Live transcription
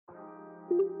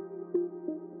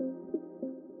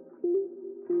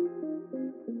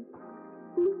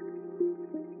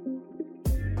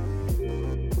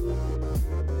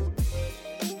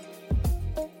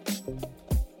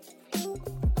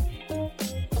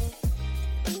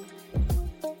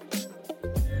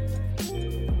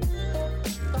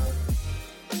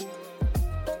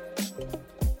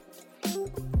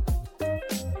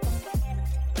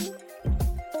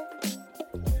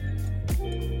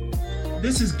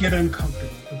This is Get Uncomfortable,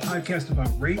 the podcast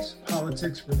about race,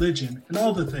 politics, religion, and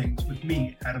all the things with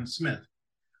me, Adam Smith.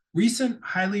 Recent,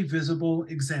 highly visible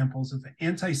examples of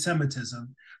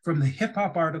anti-Semitism from the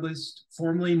hip-hop artist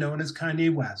formerly known as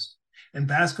Kanye West and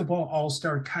basketball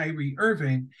all-star Kyrie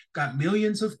Irving got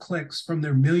millions of clicks from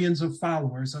their millions of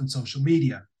followers on social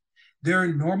media.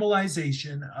 Their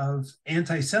normalization of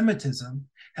anti-Semitism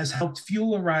has helped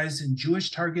fuel a rise in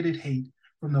Jewish-targeted hate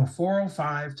from the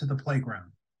 405 to the playground.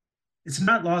 It's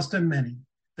not lost on many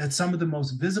that some of the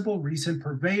most visible recent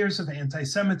purveyors of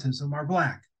anti-Semitism are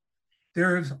Black.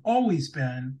 There has always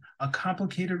been a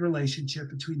complicated relationship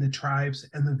between the tribes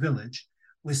and the village,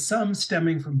 with some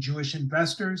stemming from Jewish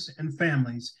investors and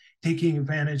families taking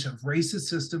advantage of racist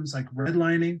systems like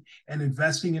redlining and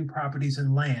investing in properties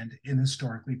and land in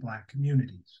historically Black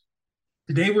communities.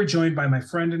 Today, we're joined by my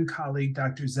friend and colleague,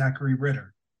 Dr. Zachary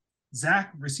Ritter.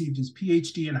 Zach received his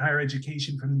PhD in higher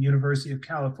education from the University of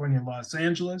California, Los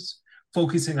Angeles,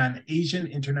 focusing on Asian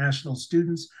international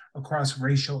students across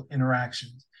racial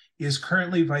interactions. He is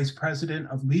currently Vice President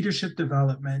of Leadership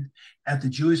Development at the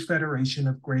Jewish Federation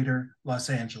of Greater Los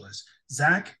Angeles.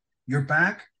 Zach, you're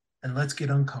back, and let's get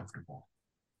uncomfortable.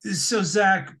 So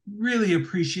Zach, really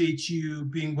appreciate you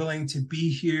being willing to be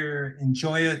here.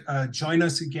 Enjoy it. Join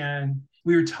us again.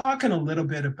 We were talking a little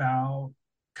bit about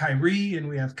Kyrie, and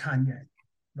we have Kanye,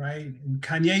 right? And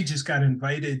Kanye just got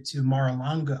invited to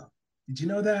Mar-a-Lago. Did you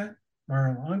know that?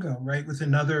 Mar-a-Lago, right? With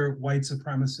another white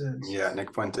supremacist. Yeah,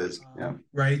 Nick Fuentes. Yeah.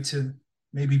 Right, to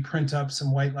maybe print up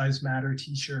some White Lives Matter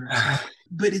t-shirts.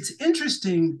 But it's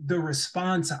interesting, the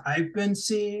response I've been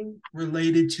seeing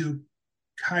related to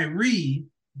Kyrie,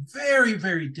 very,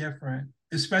 very different,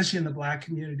 especially in the Black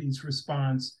community's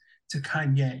response to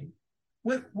Kanye.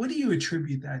 What do you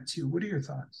attribute that to? What are your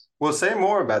thoughts? Well, say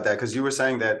more about that, because you were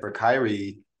saying that for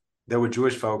Kyrie, there were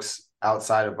Jewish folks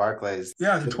outside of Barclays.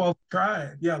 Yeah, the 12th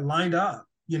tribe, lined up,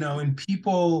 and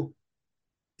people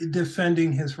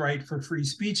defending his right for free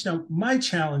speech. Now, my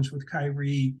challenge with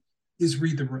Kyrie is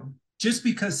read the room. Just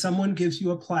because someone gives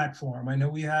you a platform, I know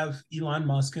we have Elon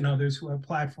Musk and others who have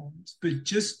platforms, but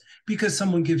just because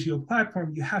someone gives you a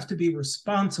platform, you have to be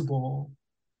responsible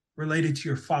related to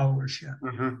your followership.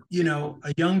 Mm-hmm.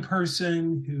 A young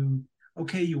person who,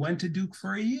 okay, you went to Duke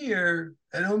for a year,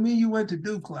 I don't mean you went to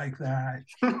Duke like that.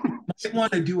 You might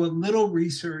want to do a little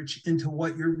research into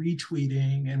what you're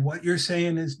retweeting and what you're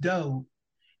saying is dope.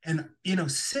 And,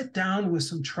 sit down with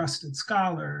some trusted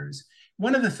scholars.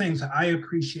 One of the things I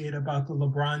appreciate about the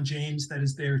LeBron James that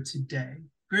is there today,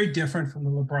 very different from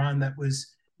the LeBron that was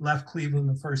left Cleveland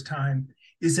the first time,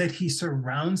 is that he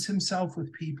surrounds himself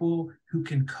with people who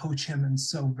can coach him in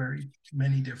so very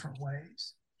many different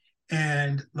ways.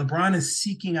 And LeBron is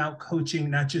seeking out coaching,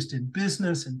 not just in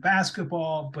business and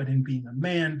basketball, but in being a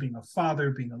man, being a father,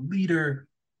 being a leader,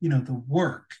 the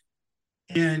work.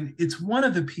 And it's one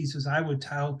of the pieces I would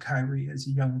tell Kyrie as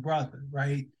a young brother,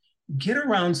 right? Get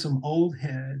around some old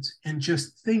heads and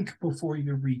just think before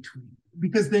you retweet.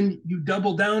 Because then you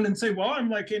double down and say, well, I'm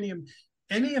like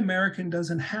any American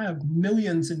doesn't have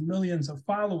millions and millions of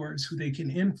followers who they can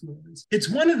influence. It's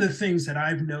one of the things that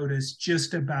I've noticed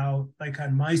just about like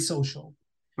on my social.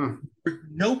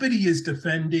 Nobody is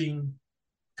defending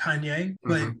Kanye,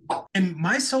 but and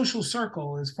my social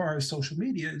circle, as far as social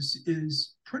media,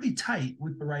 is pretty tight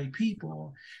with the right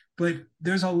people. But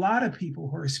there's a lot of people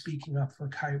who are speaking up for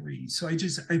Kyrie. So I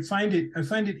find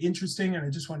it interesting, and I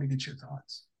just want to get your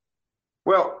thoughts.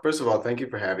 Well, first of all, thank you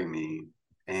for having me.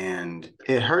 And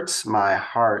it hurts my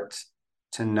heart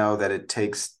to know that it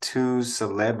takes two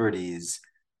celebrities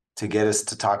to get us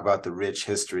to talk about the rich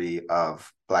history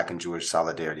of Black and Jewish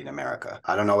solidarity in America.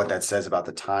 I don't know what that says about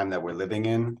the time that we're living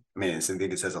in. I mean, I think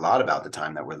it says a lot about the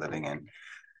time that we're living in.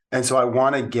 And so I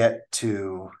want to get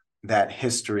to that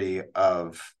history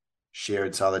of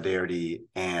shared solidarity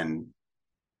and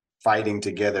fighting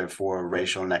together for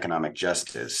racial and economic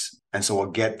justice. And so we'll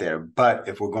get there. But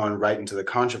if we're going right into the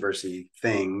controversy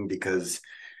thing, because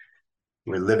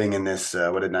we're living in this,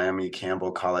 what did Naomi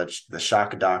Campbell call it? The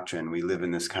shock doctrine. We live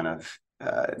in this kind of,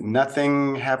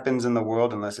 nothing happens in the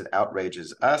world unless it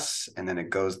outrages us. And then it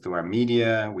goes through our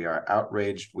media. We are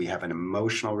outraged. We have an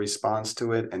emotional response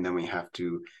to it. And then we have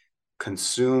to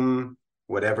consume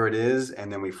whatever it is,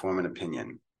 and then we form an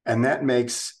opinion. And that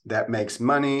makes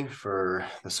money for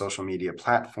the social media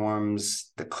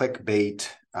platforms, the clickbait.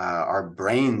 Our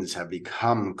brains have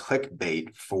become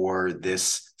clickbait for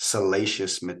this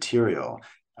salacious material.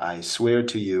 I swear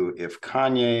to you, if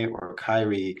Kanye or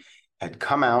Kyrie had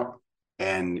come out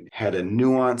and had a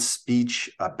nuanced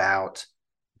speech about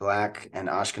Black and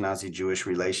Ashkenazi Jewish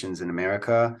relations in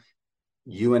America,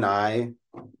 you and I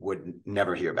would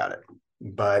never hear about it.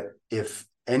 But if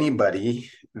anybody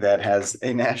that has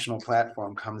a national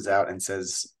platform comes out and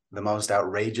says the most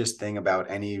outrageous thing about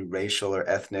any racial or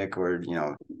ethnic or, you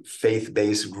know,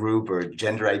 faith-based group or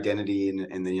gender identity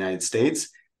in the United States,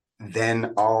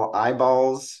 then all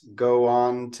eyeballs go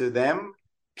on to them.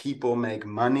 People make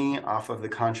money off of the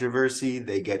controversy.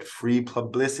 They get free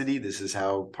publicity. This is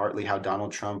partly how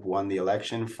Donald Trump won the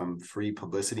election, from free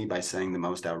publicity by saying the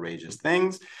most outrageous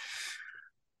things.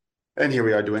 And here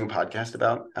we are doing a podcast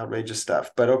about outrageous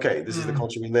stuff. But okay, this is the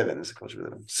culture we live in. This is the culture we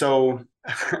live in. So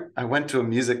I went to a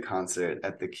music concert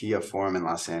at the Kia Forum in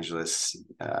Los Angeles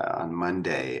on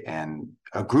Monday, and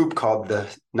a group called the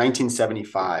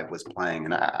 1975 was playing.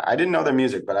 And I didn't know their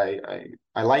music, but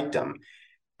I liked them.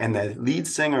 And the lead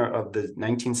singer of the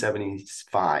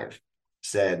 1975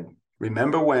 said,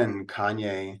 "Remember when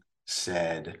Kanye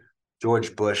said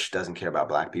George Bush doesn't care about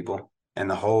Black people?" And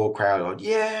the whole crowd went,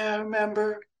 "Yeah, I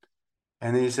remember."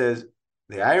 And then he says,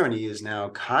 "The irony is now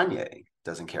Kanye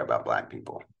doesn't care about Black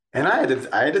people." And I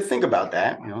had to think about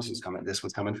that. You know, this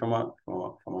was coming from a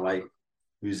white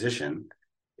musician.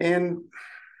 And,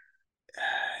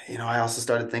 you know, I also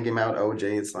started thinking about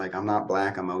OJ. It's like, I'm not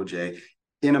Black, I'm OJ.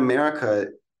 In America,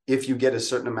 if you get a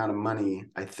certain amount of money,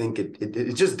 I think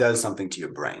it just does something to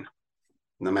your brain,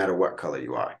 no matter what color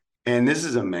you are. And this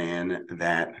is a man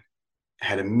that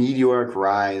had a meteoric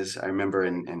rise. I remember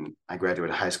I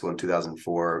graduated high school in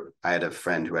 2004. I had a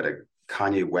friend who had a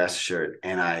Kanye West shirt,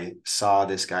 and I saw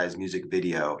this guy's music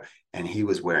video, and he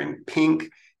was wearing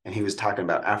pink, and he was talking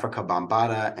about Africa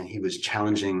Bambaataa, and he was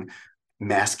challenging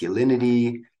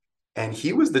masculinity, and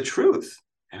he was the truth.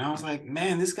 And I was like,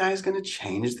 man, this guy is going to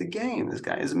change the game. This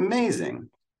guy is amazing.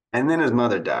 And then his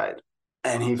mother died,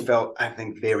 and he felt, I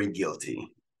think, very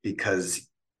guilty because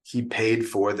he paid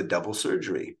for the double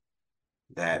surgery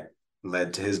that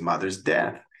led to his mother's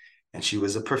death. And she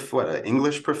was an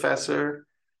English professor.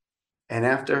 And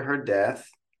after her death,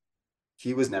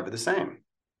 he was never the same.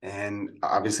 And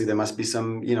obviously there must be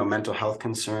some, you know, mental health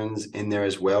concerns in there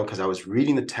as well, because I was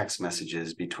reading the text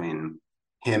messages between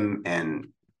him and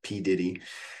P. Diddy,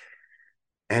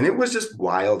 and it was just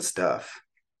wild stuff.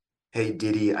 "Hey,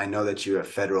 Diddy, I know that you're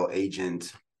a federal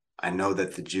agent. I know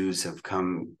that the Jews have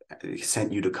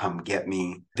sent you to come get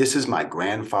me. This is my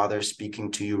grandfather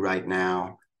speaking to you right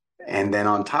now." And then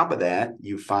on top of that,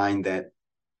 you find that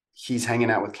he's hanging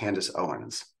out with Candace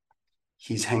Owens.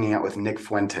 He's hanging out with Nick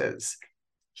Fuentes.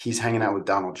 He's hanging out with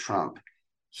Donald Trump.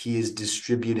 He is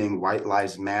distributing White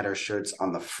Lives Matter shirts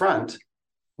on the front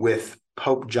with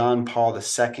Pope John Paul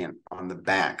II on the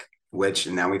back, which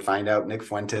now we find out Nick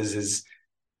Fuentes is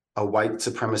a white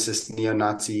supremacist,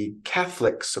 neo-Nazi,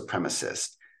 Catholic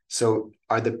supremacist. So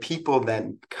are the people that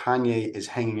Kanye is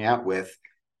hanging out with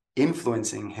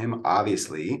influencing him?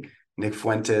 Obviously, Nick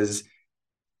Fuentes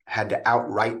had to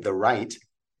outright the right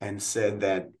and said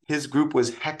that his group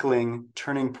was heckling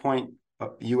Turning Point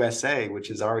USA, which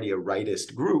is already a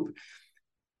rightist group.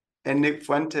 And Nick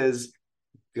Fuentes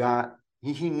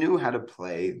he knew how to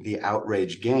play the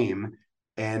outrage game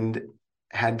and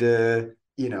had to,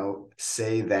 you know,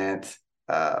 say that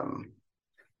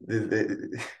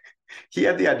he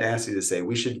had the audacity to say,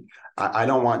 I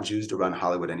don't want Jews to run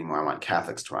Hollywood anymore. I want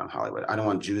Catholics to run Hollywood. I don't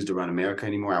want Jews to run America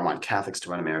anymore. I want Catholics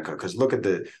to run America. Because look at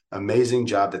the amazing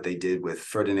job that they did with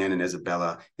Ferdinand and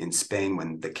Isabella in Spain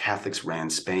when the Catholics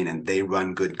ran Spain, and they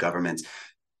run good governments.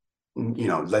 You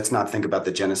know, let's not think about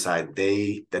the genocide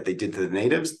that they did to the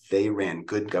natives. They ran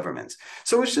good governments.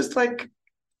 So it's just like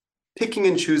picking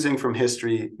and choosing from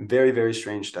history. Very, very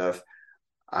strange stuff.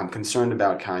 I'm concerned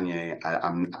about Kanye.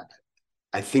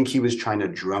 I think he was trying to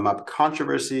drum up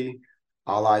controversy.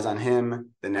 All eyes on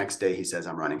him. The next day he says,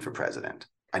 "I'm running for president."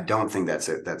 I don't think that's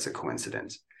a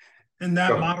coincidence. And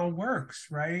that model works,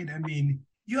 right? I mean,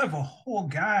 you have a whole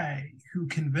guy who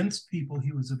convinced people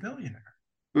he was a billionaire.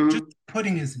 Mm-hmm. Just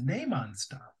putting his name on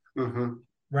stuff, mm-hmm.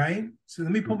 right? So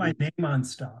let me put my name on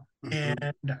stuff, mm-hmm.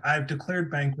 and I've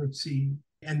declared bankruptcy,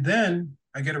 and then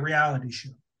I get a reality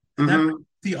show. And that's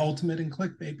the ultimate in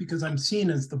clickbait, because I'm seen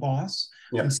as the boss.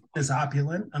 Yep. I'm seen as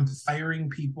opulent. I'm firing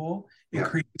people. It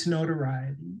creates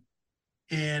notoriety.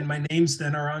 And my names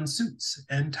then are on suits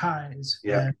and ties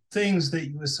and things that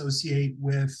you associate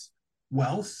with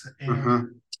wealth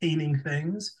and caning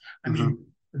things. I Mm-hmm. mean,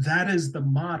 that is the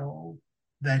model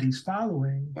that he's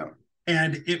following. Yeah.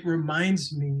 And it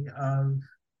reminds me of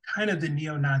kind of the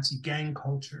neo-Nazi gang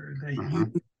culture that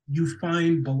Mm-hmm. you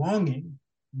find belonging,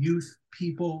 youth,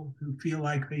 people who feel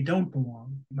like they don't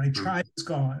belong. My tribe is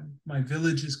gone, my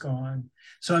village is gone.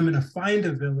 So I'm going to find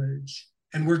a village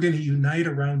and we're going to unite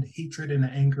around hatred and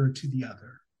anger to the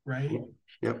other, right? Yep.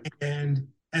 Yep. And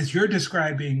as you're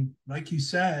describing, like you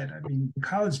said, I mean, the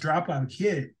college dropout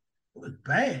kid was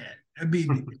bad. I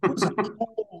mean, it was a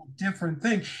whole different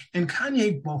thing. And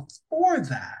Kanye, before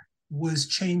that, was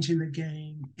changing the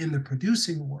game in the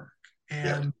producing work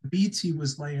Yep. and the beats he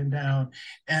was laying down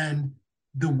and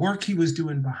the work he was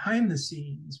doing behind the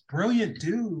scenes. Brilliant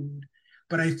dude.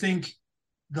 But I think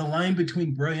the line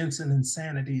between brilliance and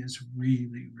insanity is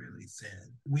really, really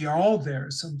thin. We are all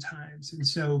there sometimes. And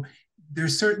so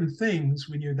there's certain things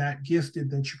when you're that gifted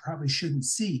that you probably shouldn't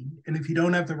see. And if you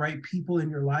don't have the right people in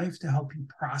your life to help you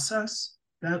process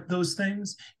those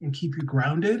things and keep you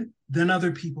grounded, then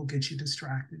other people get you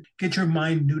distracted, get your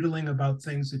mind noodling about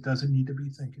things it doesn't need to be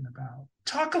thinking about.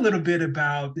 Talk a little bit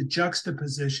about the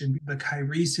juxtaposition, the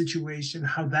Kyrie situation,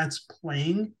 how that's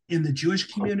playing in the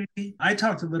Jewish community. I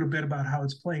talked a little bit about how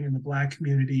it's playing in the Black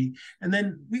community. And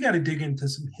then we got to dig into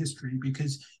some history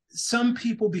because some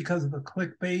people, because of the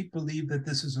clickbait, believe that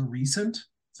this is a recent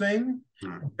thing.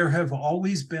 There have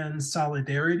always been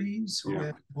solidarities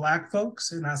with Black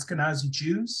folks and Ashkenazi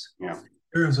Jews. Yeah.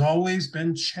 There has always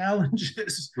been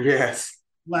challenges. Yes.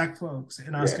 Black folks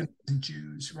and Ashkenazi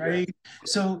Jews, right?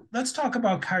 So let's talk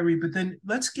about Kyrie, but then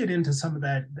let's get into some of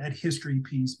that history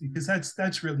piece because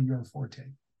that's really your forte.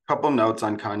 Couple notes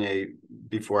on Kanye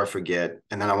before I forget,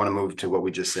 and then I want to move to what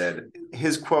we just said.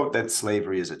 His quote that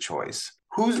slavery is a choice.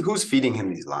 Who's feeding him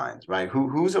these lines, right?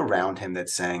 Who's around him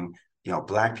that's saying,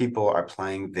 Black people are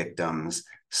playing victims.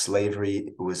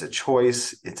 Slavery was a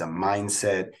choice. It's a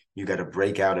mindset. You got to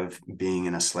break out of being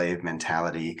in a slave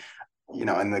mentality.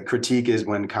 And the critique is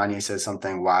when Kanye says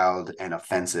something wild and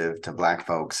offensive to Black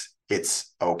folks,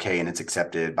 it's okay and it's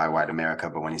accepted by white America.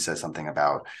 But when he says something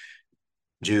about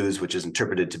Jews, which is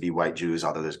interpreted to be white Jews,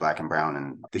 although there's Black and brown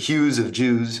and the hues of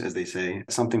Jews, as they say,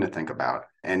 something to think about.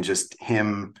 And just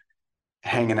him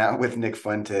hanging out with Nick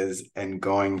Fuentes and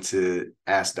going to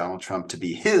ask Donald Trump to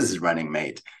be his running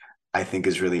mate, I think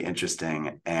is really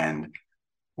interesting. And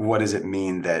what does it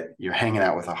mean that you're hanging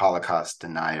out with a Holocaust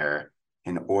denier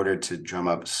in order to drum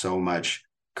up so much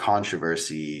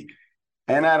controversy?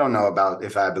 And I don't know about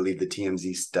if I believe the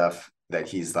TMZ stuff that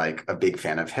he's like a big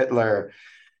fan of Hitler.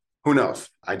 Who knows?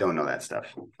 I don't know that stuff.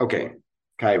 Okay,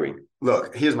 Kyrie.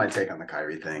 Look, here's my take on the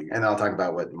Kyrie thing. And I'll talk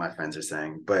about what my friends are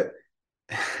saying. But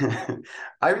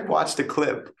I watched a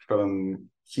clip from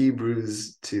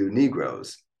Hebrews to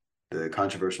Negroes, the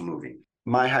controversial movie.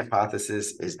 My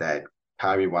hypothesis is that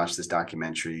Kyrie watched this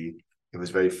documentary. It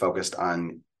was very focused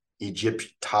on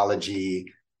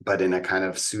Egyptology, but in a kind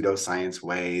of pseudoscience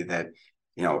way that,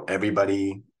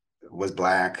 everybody was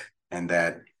Black and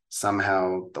that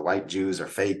somehow the white Jews are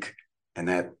fake and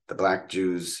that the Black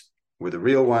Jews were the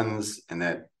real ones and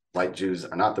that white Jews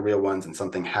are not the real ones. And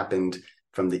something happened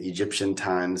from the Egyptian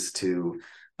times to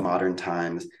modern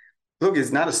times. Look,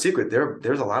 it's not a secret.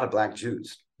 There's a lot of Black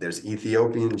Jews. There's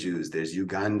Ethiopian Jews. There's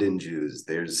Ugandan Jews.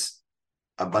 There's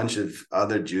a bunch of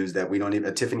other Jews that we don't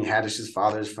even. Tiffany Haddish's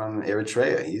father is from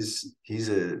Eritrea. He's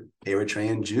a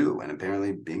Eritrean Jew, and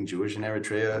apparently being Jewish in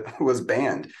Eritrea was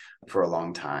banned for a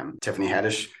long time. Tiffany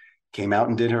Haddish came out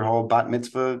and did her whole bat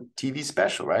mitzvah TV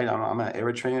special, right? I'm an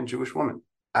Eritrean Jewish woman.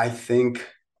 I think,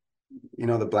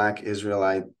 the Black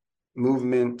Israelite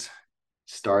movement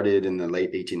started in the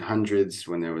late 1800s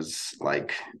when there was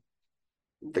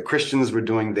the Christians were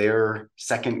doing their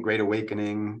second Great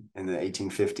Awakening in the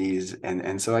 1850s.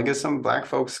 And so I guess some Black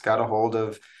folks got a hold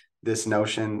of this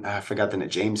notion, I forgot the name,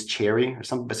 James Cherry or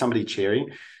somebody Cherry,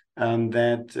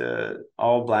 that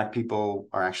all Black people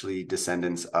are actually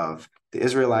descendants of the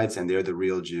Israelites and they're the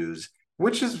real Jews,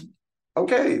 which is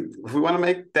okay. If we want to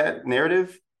make that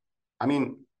narrative, I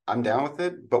mean, I'm down with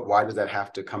it, but why does that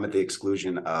have to come at the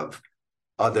exclusion of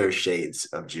other shades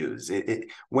of Jews?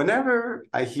 Whenever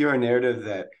I hear a narrative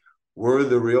that we're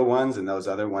the real ones and those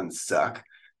other ones suck,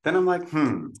 then I'm like,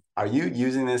 are you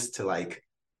using this to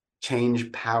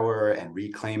change power and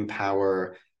reclaim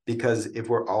power? Because if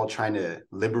we're all trying to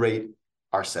liberate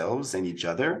ourselves and each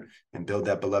other and build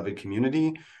that beloved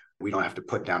community, we don't have to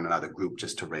put down another group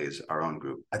just to raise our own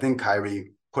group. I think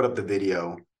Kyrie put up the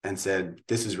video and said,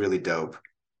 this is really dope.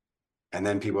 And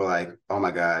then people are like, oh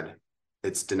my God,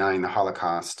 it's denying the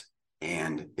Holocaust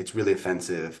and it's really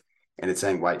offensive and it's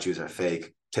saying white Jews are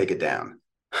fake. Take it down.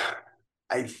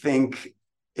 I think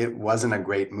it wasn't a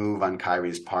great move on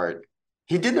Kyrie's part.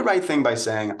 He did the right thing by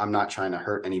saying, I'm not trying to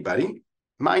hurt anybody.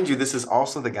 Mind you, this is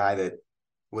also the guy that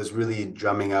was really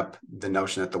drumming up the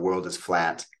notion that the world is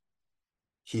flat.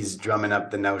 He's drumming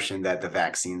up the notion that the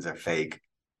vaccines are fake.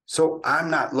 So I'm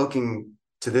not looking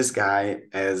to this guy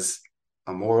as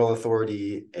a moral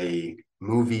authority, a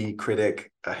movie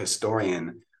critic, a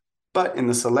historian. But in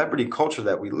the celebrity culture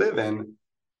that we live in,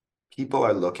 people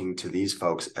are looking to these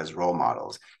folks as role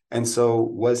models. And so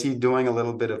was he doing a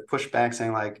little bit of pushback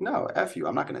saying like, no, F you,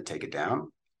 I'm not going to take it down.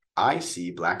 I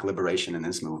see Black liberation in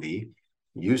this movie.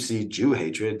 You see Jew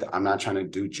hatred. I'm not trying to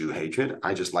do Jew hatred.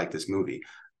 I just like this movie.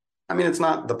 I mean, it's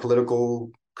not the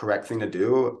political correct thing to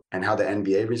do. And how the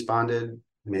NBA responded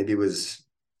maybe was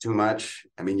too much.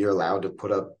 I mean, you're allowed to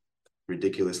put up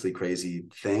ridiculously crazy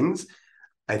things.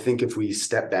 I think if we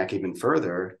step back even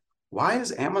further, why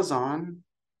is Amazon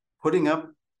putting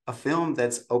up a film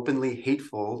that's openly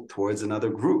hateful towards another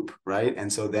group, right?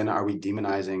 And so then are we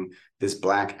demonizing this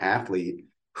Black athlete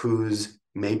who's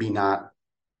maybe not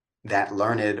that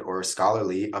learned or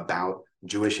scholarly about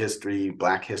Jewish history,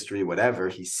 Black history, whatever?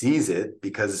 He sees it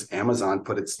because Amazon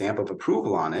put its stamp of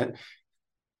approval on it.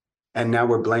 And now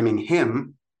we're blaming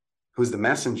him, who's the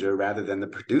messenger, rather than the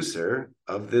producer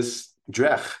of this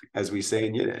drech, as we say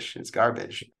in Yiddish. It's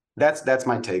garbage. That's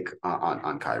my take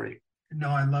on Kyrie. No,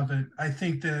 I love it. I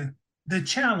think the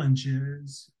challenge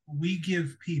is we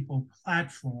give people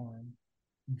platform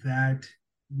that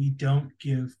we don't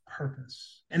give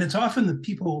purpose. And it's often the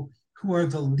people who are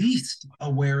the least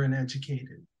aware and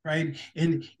educated, right?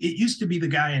 And it used to be the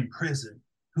guy in prison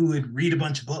who would read a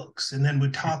bunch of books and then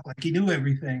would talk like he knew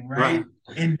everything, right?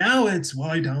 And now it's,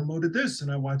 well, I downloaded this and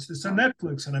I watched this on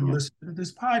Netflix and I'm listening to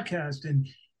this podcast. And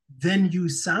then you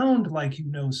sound like you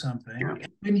know something. And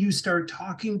when you start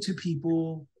talking to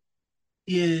people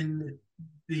in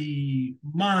the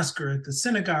mosque or at the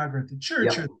synagogue or at the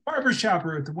church or the barbershop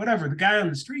or at the whatever, the guy on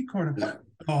the street corner,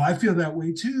 oh, I feel that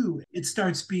way too. It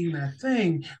starts being that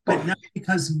thing, but not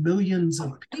because millions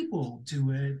of people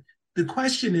do it. The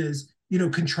question is,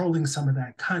 controlling some of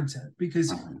that content,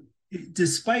 because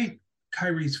despite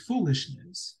Kyrie's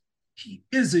foolishness, he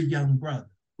is a young brother,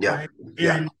 right?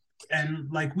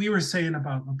 And like we were saying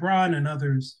about LeBron and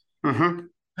others,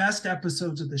 best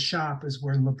episodes of The Shop is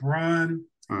where LeBron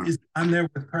is on there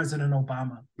with President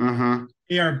Obama.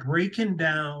 They are breaking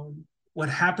down what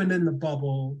happened in the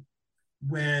bubble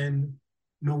when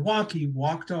Milwaukee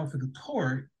walked off of the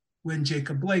court when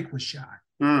Jacob Blake was shot.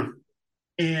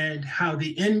 And how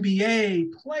the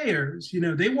NBA players,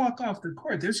 they walk off the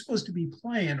court. They're supposed to be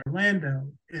playing Orlando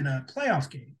in a playoff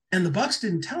game. And the Bucks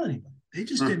didn't tell anybody. They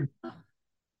just didn't know.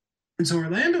 And so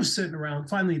Orlando's sitting around.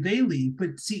 Finally, they leave.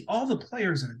 But see, all the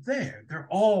players are there. They're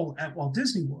all at Walt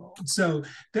Disney World. So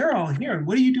they're all here. And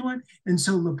what are you doing? And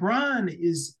so LeBron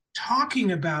is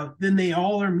talking about, then they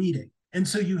all are meeting. And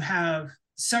so you have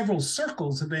several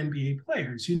circles of NBA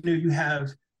players. You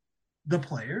have the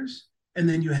players, and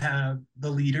then you have the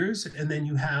leaders, and then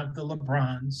you have the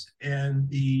LeBrons and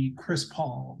the Chris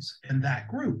Pauls and that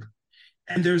group.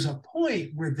 And there's a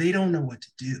point where they don't know what to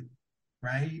do,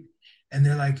 right? And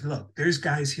they're like, look, there's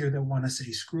guys here that want to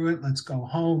say, screw it, let's go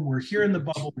home. We're here in the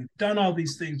bubble. We've done all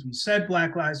these things. We said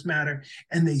Black Lives Matter.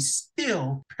 And they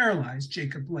still paralyzed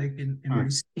Jacob Blake and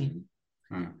Racine.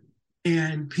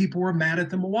 And people were mad at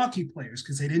the Milwaukee players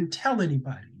because they didn't tell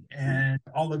anybody and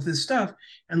all of this stuff.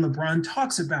 And LeBron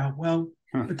talks about, well,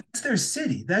 but that's their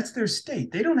city. That's their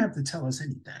state. They don't have to tell us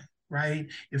anything, right?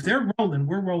 If they're rolling,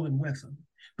 we're rolling with them.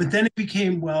 But then it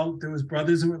became, well, there was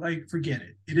brothers who were like, forget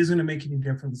it. It isn't going to make any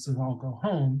difference. Let's all go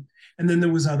home. And then there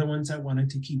was other ones that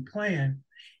wanted to keep playing.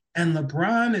 And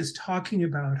LeBron is talking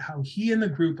about how he and the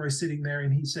group are sitting there.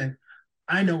 And he said,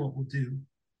 I know what we'll do.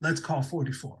 Let's call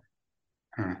 44.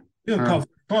 He'll call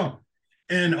 44.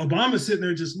 And Obama's sitting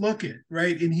there just looking,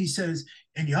 right? And he says,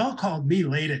 and y'all called me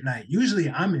late at night. Usually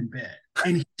I'm in bed.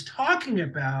 And he's talking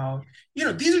about,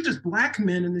 these are just Black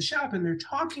men in the shop, and they're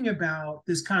talking about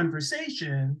this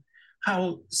conversation,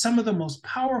 how some of the most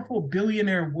powerful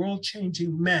billionaire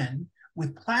world-changing men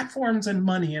with platforms and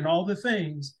money and all the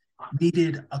things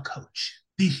needed a coach.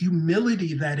 The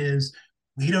humility that is,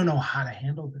 we don't know how to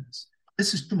handle this.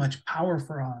 This is too much power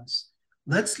for us.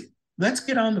 Let's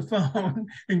get on the phone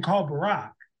and call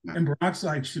Barack. And Barack's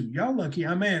like, shoot, y'all lucky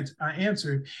I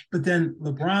answered. But then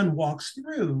LeBron walks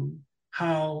through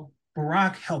how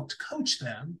Barack helped coach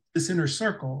them, this inner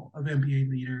circle of NBA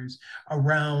leaders,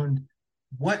 around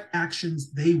what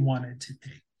actions they wanted to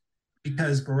take.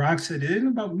 Because Barack said, it isn't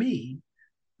about me.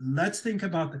 Let's think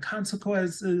about the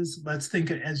consequences. Let's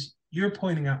think, as you're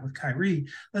pointing out with Kyrie,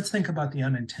 let's think about the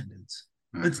unintendeds.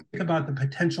 Let's think about the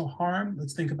potential harm.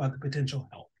 Let's think about the potential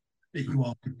help that you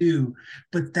all could do.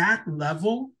 But that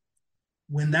level,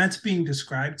 when that's being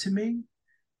described to me,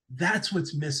 that's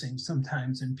what's missing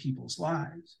sometimes in people's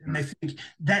lives. And I think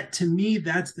that, to me,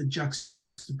 that's the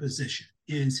juxtaposition,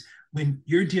 is when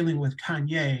you're dealing with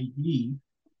Kanye,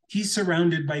 he's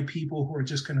surrounded by people who are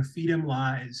just going to feed him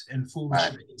lies and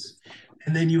foolishness.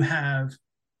 And then you have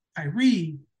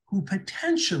Kyrie, who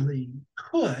potentially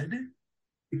could,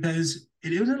 because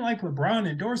it isn't like LeBron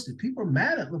endorsed it. People are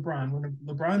mad at LeBron when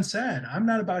LeBron said, I'm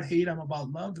not about hate, I'm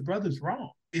about love. The brother's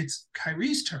wrong. It's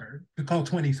Kyrie's turn to call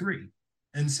 23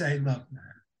 and say, look, man,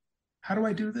 how do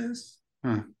I do this?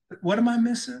 What am I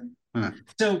missing?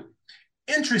 So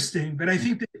interesting, but I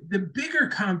think that the bigger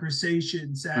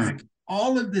conversation, Zach,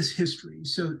 all of this history.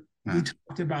 So we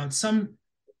talked about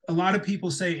a lot of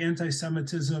people say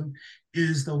anti-Semitism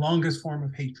is the longest form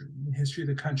of hatred in the history of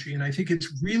the country. And I think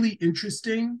it's really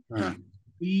interesting.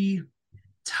 We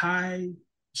tie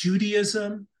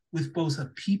Judaism with both a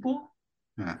people,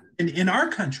 and in our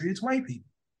country, it's white people,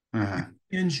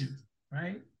 and Jews,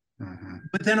 right?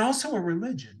 But then also a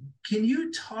religion. Can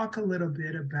you talk a little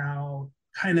bit about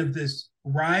kind of this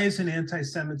rise in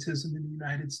anti-Semitism in the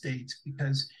United States?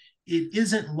 Because it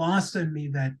isn't lost on me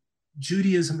that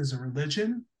Judaism is a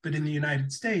religion, but in the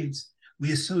United States,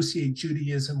 we associate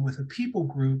Judaism with a people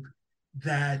group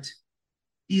that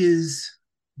is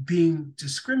being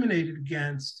discriminated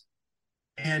against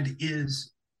and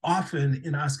is often,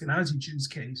 in Ashkenazi Jews'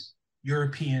 case,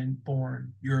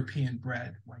 European-born,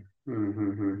 European-bred white.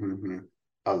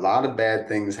 A lot of bad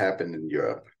things happened in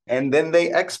Europe. And then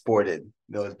they exported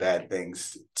those bad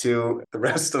things to the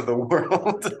rest of the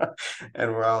world.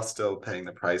 And we're all still paying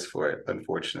the price for it,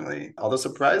 unfortunately. Although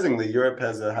surprisingly, Europe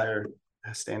has a higher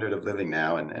standard of living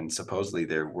now, and supposedly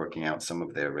they're working out some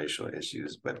of their racial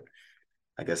issues. But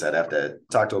I guess I'd have to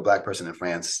talk to a Black person in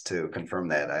France to confirm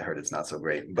that. I heard it's not so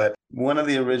great. But one of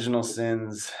the original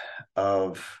sins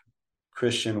of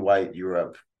Christian white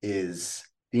Europe is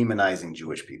demonizing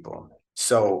Jewish people.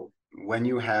 So when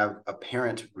you have a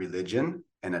parent religion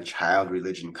and a child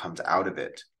religion comes out of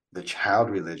it, the child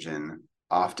religion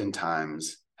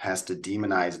oftentimes has to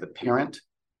demonize the parent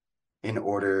in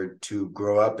order to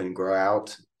grow up and grow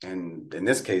out, and in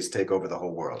this case, take over the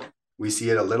whole world. We see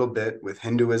it a little bit with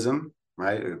Hinduism,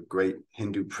 right? A great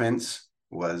Hindu prince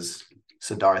was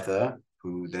Siddhartha,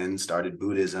 who then started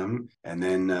Buddhism, and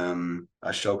then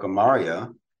Ashoka Maurya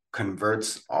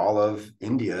converts all of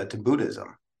India to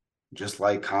Buddhism, just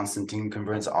like Constantine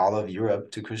converts all of Europe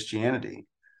to Christianity.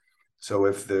 So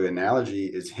if the analogy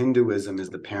is Hinduism is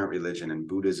the parent religion and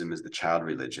Buddhism is the child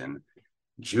religion,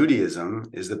 Judaism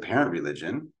is the parent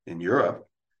religion in Europe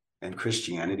and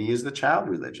Christianity is the child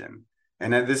religion.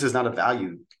 And this is not a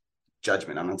value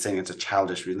judgment. I'm not saying it's a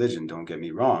childish religion, don't get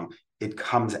me wrong. It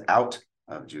comes out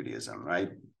of Judaism, right?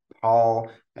 Paul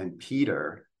and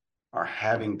Peter are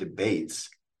having debates.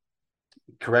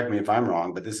 Correct me if I'm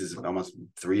wrong, but this is almost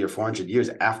 300 or 400 years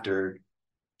after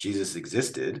Jesus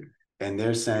existed. And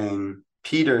they're saying,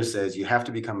 Peter says you have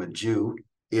to become a Jew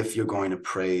if you're going to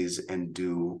praise and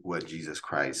do what Jesus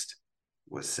Christ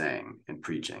was saying and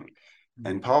preaching.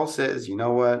 And Paul says, you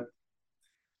know what?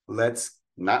 Let's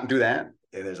not do that.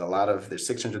 There's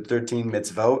 613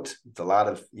 mitzvot. It's a lot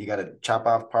of, you got to chop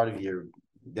off part of your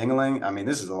dingling. I mean,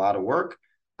 this is a lot of work.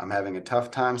 I'm having a tough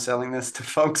time selling this to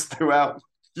folks throughout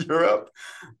Europe.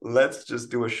 Let's just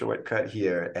do a shortcut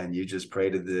here, and you just pray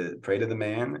to the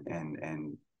man,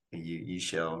 and you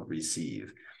shall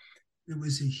receive. It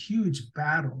was a huge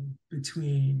battle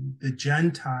between the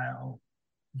Gentile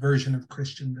version of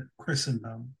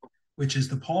Christendom, which is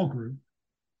the Paul group,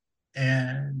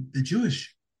 and the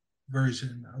Jewish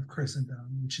version of Christendom,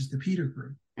 which is the Peter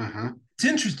group. It's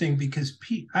interesting because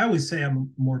I always say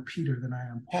I'm more Peter than I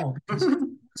am Paul, because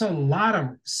there's a lot of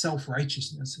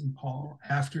self-righteousness in Paul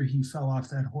after he fell off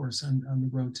that horse on the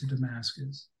road to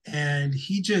Damascus. And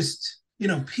he just,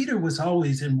 Peter was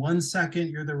always, in 1 second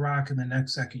you're the rock and the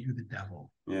next second you're the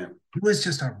devil. Yeah. He was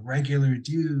just a regular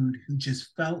dude who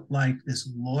just felt like this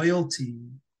loyalty,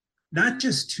 not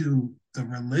just to the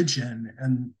religion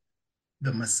and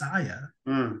the Messiah,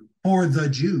 for the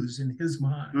Jews in his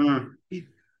mind.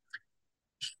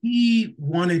 He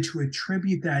wanted to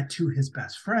attribute that to his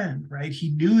best friend, right?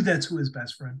 He knew that's who his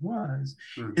best friend was.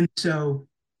 And so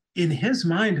in his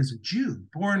mind as a Jew,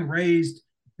 born, raised,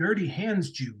 dirty hands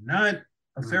Jew, not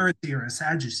a Pharisee or a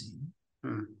Sadducee,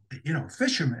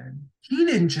 fisherman, he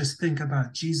didn't just think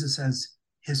about Jesus as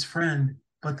his friend,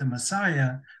 but the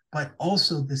Messiah, but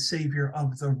also the savior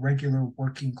of the regular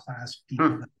working class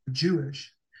people that were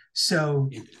Jewish. So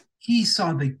he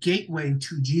saw the gateway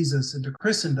to Jesus and to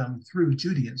Christendom through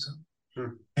Judaism.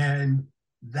 And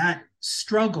that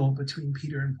struggle between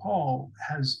Peter and Paul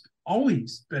has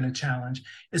always been a challenge,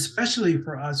 especially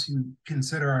for us who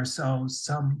consider ourselves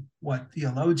somewhat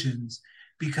theologians,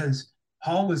 because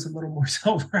Paul was a little more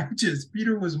self-righteous,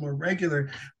 Peter was more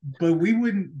regular, but we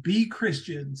wouldn't be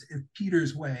Christians if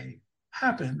Peter's way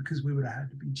happened, because we would have had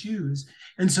to be Jews.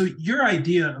 And so your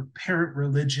idea of parent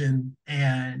religion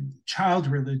and child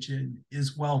religion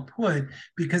is well put,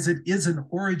 because it is an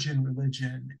origin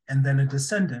religion and then a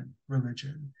descendant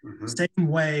religion. Same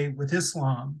way with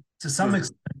Islam, to some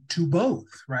extent, to both,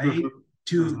 right?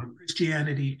 To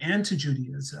Christianity and to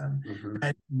Judaism.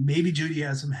 And maybe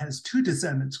Judaism has two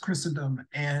descendants, Christendom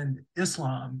and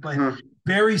Islam, but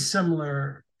very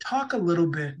similar. Talk a little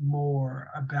bit more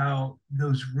about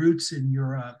those roots in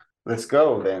Europe. Let's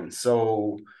go then.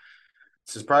 So,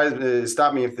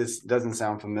 stop me if this doesn't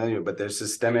sound familiar, but there's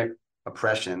systemic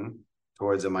oppression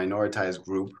towards a minoritized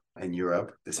group in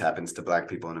Europe. This happens to Black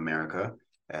people in America,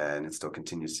 and it still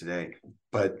continues today.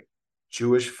 But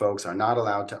Jewish folks are not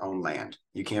allowed to own land.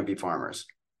 You can't be farmers.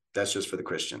 That's just for the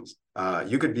Christians.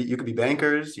 You could be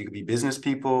bankers. You could be business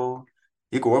people.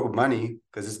 You can work with money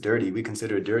because it's dirty. We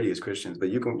consider it dirty as Christians, but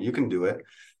you can do it.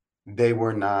 They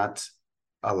were not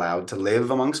allowed to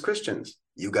live amongst Christians.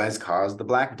 You guys caused the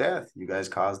Black Death. You guys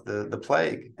caused the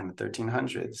plague in the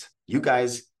 1300s. You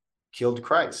guys killed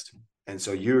Christ. And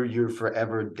so you're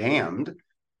forever damned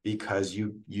because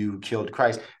you killed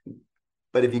Christ.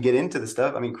 But if you get into the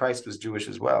stuff, I mean, Christ was Jewish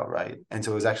as well, right? And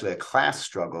so it was actually a class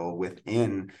struggle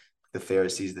within the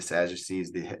Pharisees, the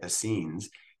Sadducees, the Essenes.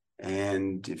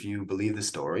 And if you believe the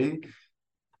story,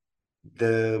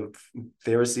 the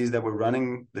Pharisees that were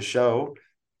running the show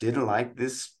didn't like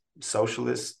this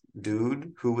socialist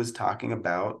dude who was talking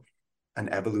about an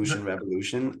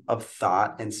revolution of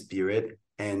thought and spirit.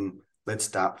 And let's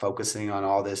stop focusing on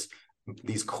all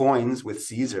these coins with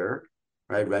Caesar,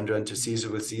 right? Render unto Caesar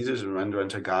with Caesar's and render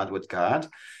unto God with God.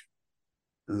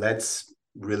 Let's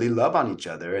really love on each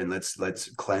other, and let's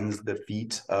cleanse the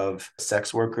feet of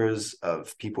sex workers,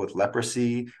 of people with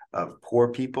leprosy, of poor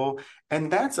people.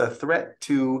 And that's a threat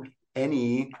to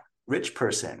any rich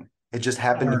person. It just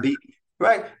happened to be,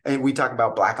 right? And we talk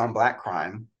about Black on Black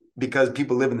crime because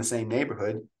people live in the same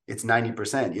neighborhood. It's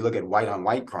 90%. You look at white on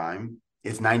white crime,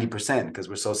 it's 90% because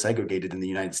we're so segregated in the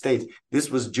United States. This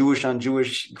was Jewish on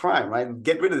Jewish crime, right?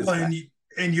 Get rid of this guy.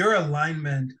 And your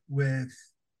alignment with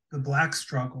the Black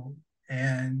struggle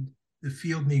and the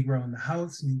field Negro and the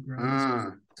house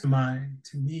Negroes,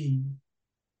 to me,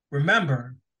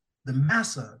 remember, the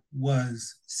massa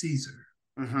was Caesar.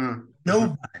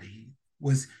 Nobody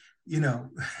was,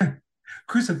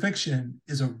 crucifixion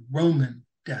is a Roman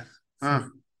death.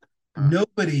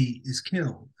 Nobody is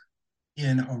killed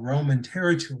in a Roman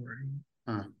territory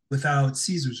without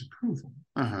Caesar's approval.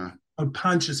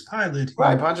 Pontius Pilate,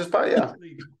 Pontius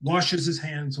Pilate, washes his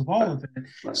hands of all of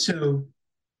it. So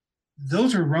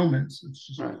those are Romans. It's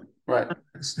just right.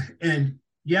 And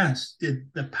yes,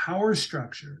 the power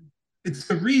structure, it's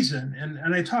the reason,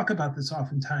 and I talk about this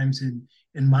oftentimes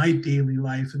in my daily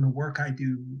life and the work I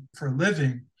do for a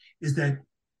living, is that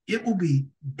it will be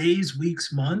days,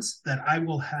 weeks, months that I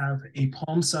will have a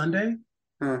Palm Sunday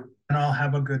and I'll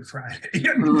have a Good Friday.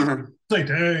 It's like,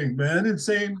 dang, man, is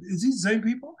these the same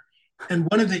people? And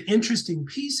one of the interesting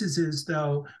pieces is,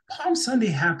 though, Palm Sunday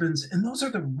happens, and those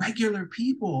are the regular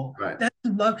people that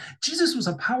love. Jesus was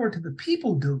a power to the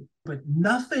people, dude, but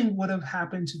nothing would have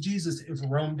happened to Jesus if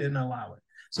Rome didn't allow it.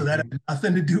 So that had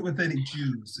nothing to do with any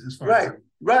Jews, as far as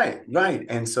right.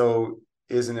 And so,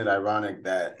 isn't it ironic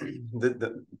that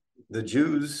the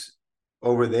Jews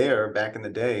over there back in the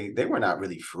day, they were not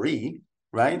really free,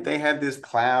 right? They had this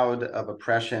cloud of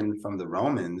oppression from the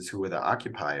Romans, who were the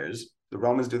occupiers. The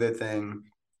Romans do their thing,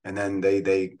 and then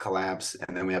they collapse,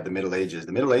 and then we have the Middle Ages.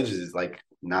 The Middle Ages is like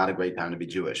not a great time to be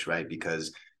Jewish, right?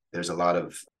 Because there's a lot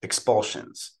of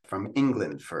expulsions from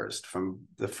England first, from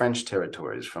the French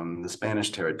territories, from the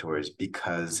Spanish territories,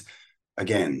 because,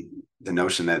 again, the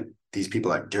notion that these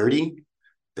people are dirty,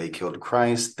 they killed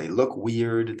Christ, they look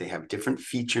weird, they have different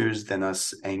features than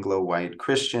us Anglo-white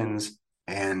Christians,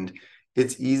 and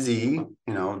it's easy,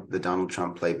 the Donald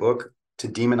Trump playbook, to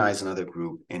demonize another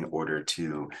group in order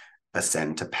to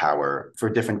ascend to power for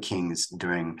different kings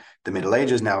during the Middle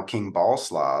Ages. Now, King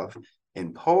Bolesław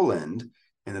in Poland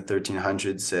in the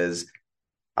 1300s says,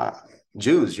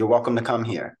 Jews, you're welcome to come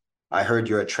here. I heard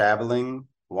you're a traveling,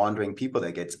 wandering people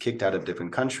that gets kicked out of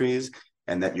different countries,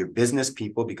 and that you're business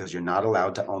people because you're not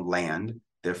allowed to own land.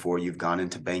 Therefore, you've gone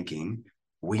into banking.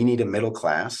 We need a middle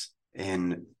class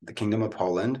in the Kingdom of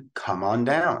Poland. Come on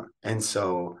down. And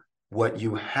so what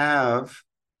you have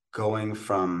going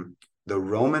from the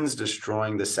Romans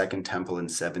destroying the Second Temple in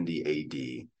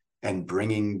 70 AD and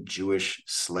bringing Jewish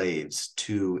slaves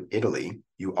to Italy,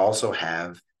 you also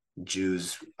have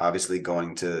Jews obviously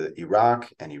going to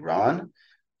Iraq and Iran,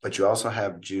 but you also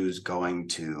have Jews going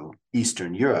to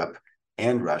Eastern Europe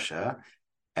and Russia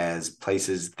as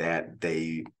places that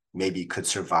they maybe could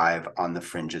survive on the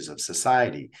fringes of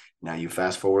society. Now you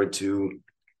fast forward to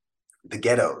the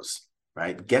ghettos,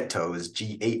 right? Ghetto is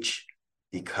GH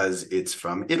because it's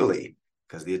from Italy,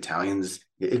 because the Italians,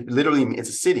 it literally, it's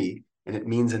a city and it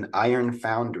means an iron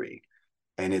foundry.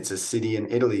 And it's a city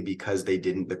in Italy because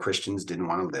the Christians didn't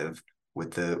want to live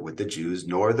with the Jews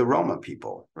nor the Roma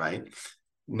people, right?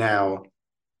 Now,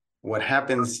 what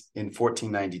happens in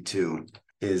 1492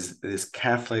 is this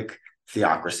Catholic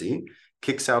theocracy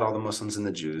kicks out all the Muslims and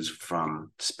the Jews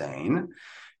from Spain,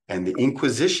 and the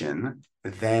Inquisition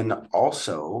then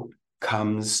also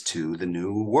comes to the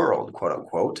New World, quote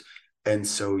unquote. And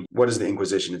so what is the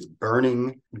Inquisition? It's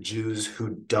burning Jews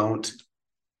who don't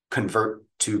convert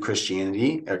to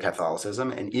Christianity or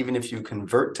Catholicism. And even if you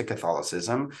convert to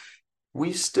Catholicism,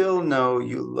 we still know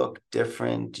you look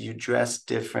different, you dress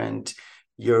different.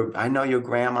 I know your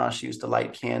grandma, she used to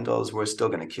light candles, we're still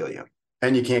going to kill you.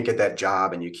 And you can't get that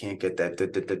job, and you can't get that,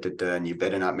 and you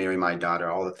better not marry my daughter,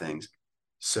 all the things.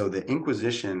 So the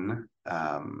Inquisition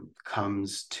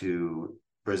comes to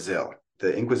Brazil.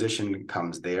 The Inquisition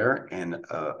comes there, and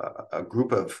a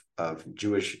group of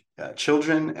Jewish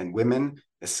children and women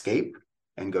escape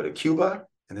and go to Cuba.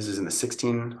 And this is in the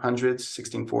 1600s,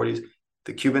 1640s.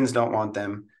 The Cubans don't want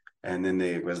them. And then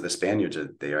the Spaniards are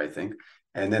there, I think.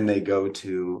 And then they go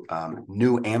to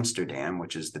New Amsterdam,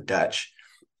 which is the Dutch.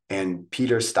 And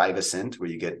Peter Stuyvesant, where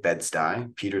you get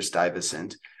Bed-Stuy, Peter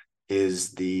Stuyvesant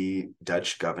is the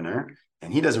Dutch governor.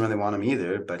 And he doesn't really want him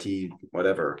either, but he,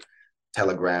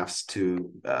 telegraphs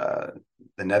to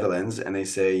the Netherlands, and they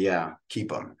say, yeah,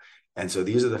 keep him. And so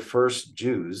these are the first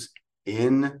Jews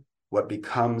in what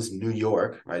becomes New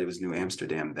York, right? It was New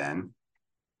Amsterdam then.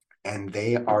 And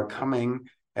they are coming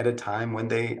at a time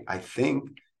when I think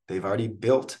they've already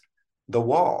built the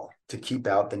wall to keep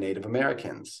out the Native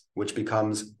Americans, which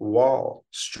becomes Wall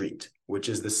Street, which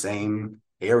is the same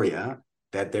area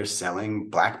that they're selling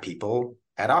Black people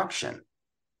at auction.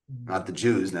 Not the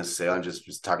Jews necessarily, I'm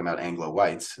just talking about Anglo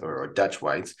whites or Dutch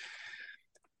whites.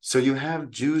 So you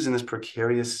have Jews in this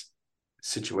precarious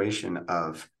situation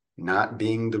of not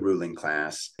being the ruling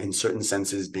class, in certain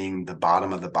senses being the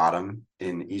bottom of the bottom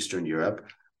in Eastern Europe,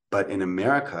 but in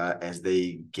America, as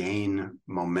they gain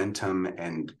momentum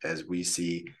and as we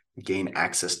see gain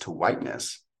access to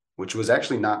whiteness, which was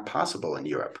actually not possible in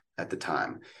Europe at the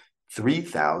time.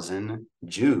 3,000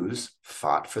 Jews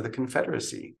fought for the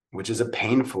Confederacy, which is a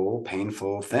painful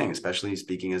thing, especially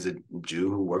speaking as a Jew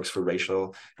who works for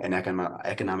racial and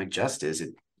economic justice.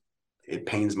 It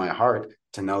pains my heart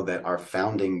to know that our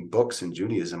founding books in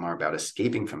Judaism are about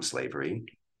escaping from slavery.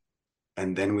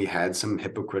 And then we had some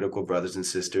hypocritical brothers and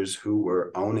sisters who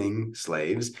were owning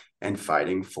slaves and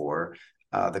fighting for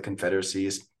the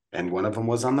Confederacies. And one of them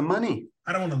was on the money.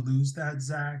 I don't want to lose that,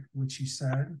 Zach, what you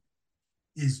said.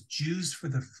 Is Jews for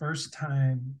the first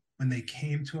time when they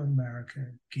came to America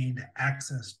gained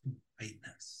access to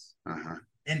whiteness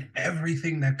and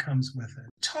everything that comes with it.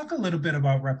 Talk a little bit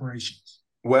about reparations.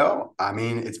 Well, I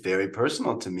mean, it's very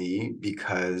personal to me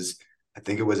because I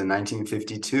think it was in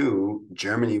 1952,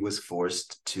 Germany was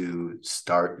forced to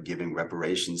start giving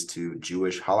reparations to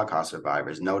Jewish Holocaust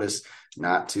survivors. Notice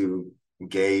not to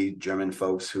gay German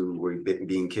folks who were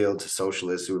being killed, to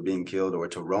socialists who were being killed, or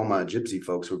to Roma, gypsy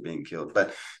folks who were being killed,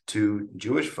 but to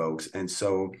Jewish folks. And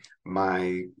so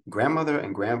my grandmother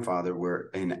and grandfather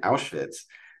were in Auschwitz,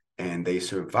 and they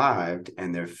survived,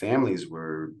 and their families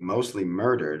were mostly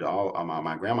murdered, all on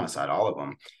my grandma's side, all of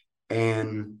them.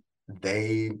 And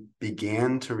they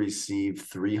began to receive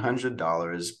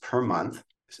 $300 per month,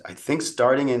 I think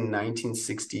starting in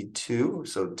 1962,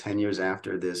 so 10 years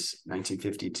after this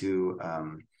 1952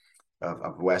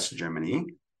 of West Germany,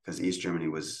 because East Germany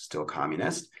was still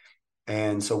communist.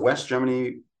 And so West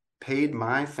Germany paid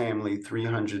my family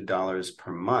 $300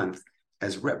 per month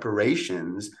as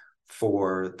reparations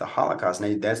for the Holocaust.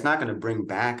 Now, that's not going to bring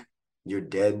back your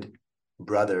dead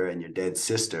brother and your dead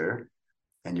sister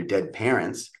and your dead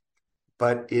parents,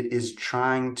 but it is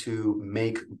trying to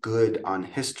make good on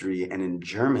history. And in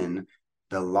German,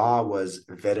 the law was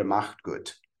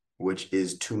Wiedermachgut, which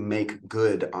is to make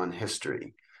good on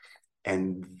history.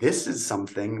 And this is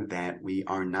something that we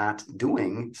are not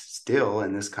doing still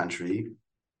in this country.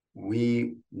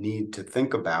 We need to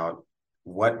think about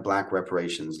what Black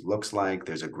reparations looks like.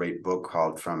 There's a great book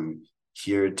called From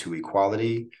Here to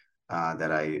Equality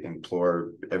that I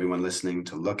implore everyone listening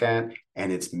to look at.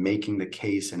 And it's making the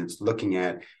case, and it's looking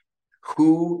at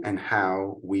who and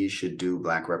how we should do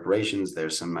Black reparations.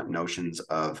 There's some notions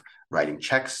of writing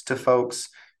checks to folks.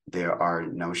 There are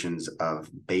notions of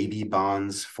baby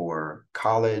bonds for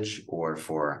college or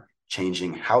for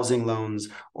changing housing loans,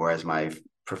 or as my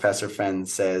professor friend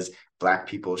says, Black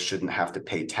people shouldn't have to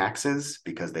pay taxes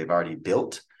because they've already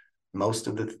built most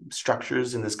of the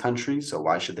structures in this country. So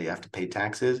why should they have to pay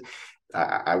taxes?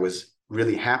 I was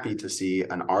really happy to see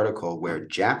an article where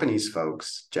Japanese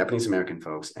folks, Japanese American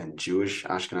folks, and Jewish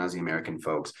Ashkenazi American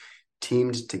folks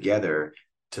teamed together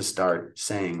to start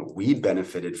saying we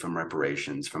benefited from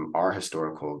reparations from our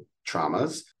historical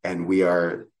traumas, and we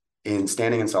are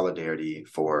standing in solidarity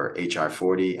for HR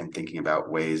 40 and thinking about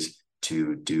ways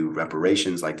to do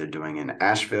reparations like they're doing in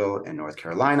Asheville in North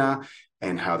Carolina,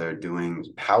 and how they're doing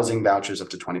housing vouchers up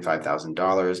to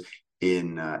 $25,000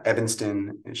 in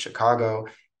Evanston in Chicago.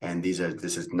 And this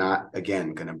is not,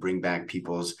 again, going to bring back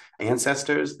people's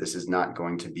ancestors. This is not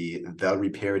going to be the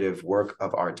reparative work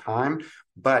of our time,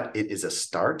 but it is a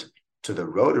start to the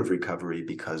road of recovery,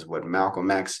 because what Malcolm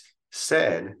X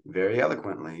said very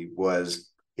eloquently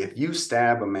was, if you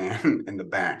stab a man in the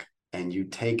back and you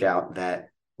take out that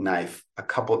knife a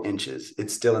couple inches,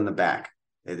 it's still in the back.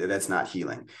 That's not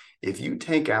healing. If you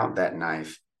take out that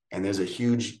knife and there's a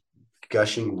huge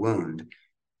gushing wound,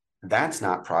 that's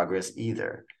not progress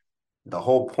either. The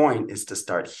whole point is to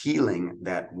start healing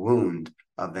that wound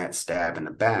of that stab in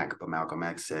the back. But Malcolm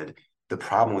X said, the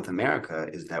problem with America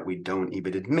is that we don't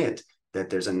even admit that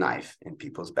there's a knife in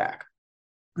people's back.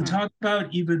 We talk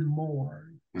about even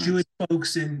more Jewish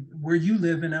folks in where you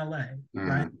live in LA,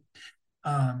 right?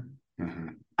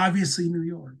 Obviously New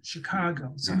York,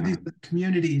 Chicago, some of these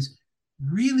communities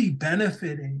really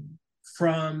benefiting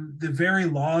from the very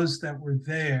laws that were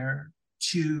there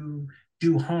to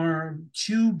do harm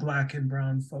to Black and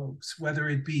brown folks, whether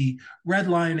it be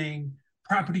redlining,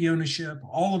 property ownership,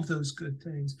 all of those good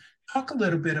things. Talk a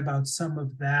little bit about some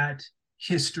of that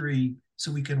history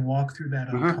so we can walk through that.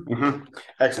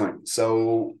 Excellent.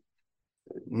 So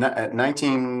at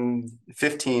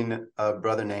 1915, a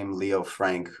brother named Leo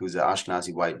Frank, who's an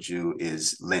Ashkenazi white Jew,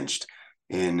 is lynched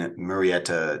in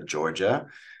Marietta, Georgia.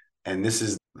 And this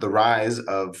is the rise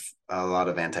of a lot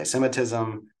of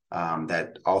anti-Semitism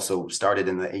that also started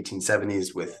in the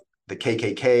 1870s with the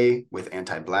KKK, with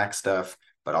anti-Black stuff,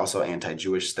 but also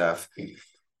anti-Jewish stuff.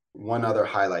 One other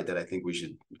highlight that I think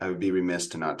I would be remiss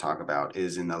to not talk about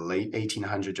is in the late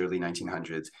 1800s, early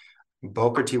 1900s,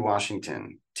 Booker T.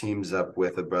 Washington teams up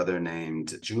with a brother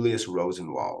named Julius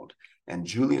Rosenwald. And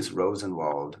Julius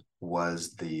Rosenwald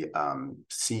was the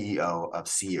CEO of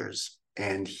Sears.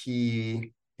 And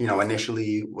he,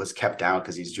 initially was kept out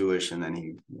because he's Jewish, and then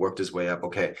he worked his way up.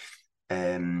 Okay.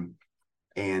 And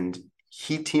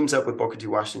he teams up with Booker T.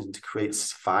 Washington to create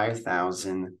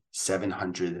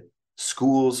 5,700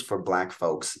 schools for Black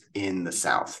folks in the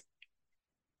South.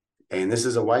 And this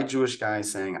is a white Jewish guy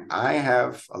saying, I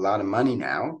have a lot of money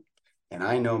now, and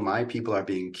I know my people are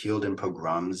being killed in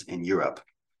pogroms in Europe,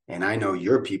 and I know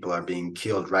your people are being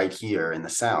killed right here in the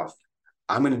South.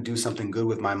 I'm going to do something good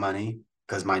with my money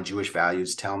because my Jewish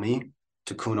values tell me,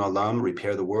 tikkun olam,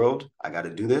 repair the world. I got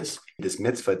to do this. This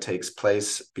mitzvah takes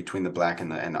place between the Black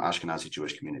and the Ashkenazi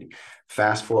Jewish community.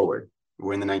 Fast forward,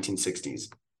 we're in the 1960s.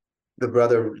 The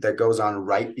brother that goes on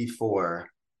right before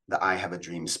the I Have a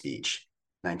Dream speech,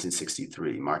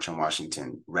 1963, March on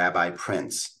Washington, Rabbi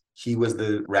Prince. He was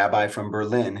the rabbi from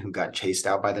Berlin who got chased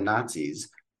out by the Nazis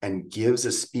and gives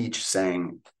a speech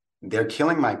saying, they're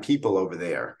killing my people over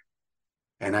there.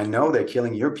 And I know they're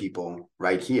killing your people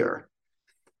right here.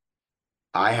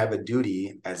 I have a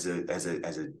duty as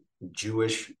a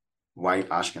Jewish white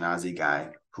Ashkenazi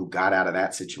guy who got out of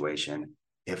that situation.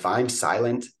 If I'm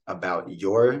silent about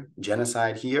your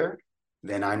genocide here,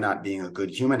 then I'm not being a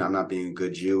good human. I'm not being a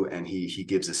good Jew. And he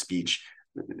gives a speech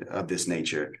of this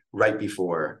nature right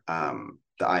before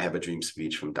the I Have a Dream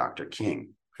speech from Dr.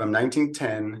 King. From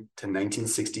 1910 to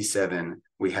 1967,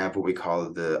 we have what we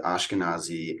call the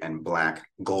Ashkenazi and Black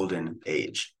Golden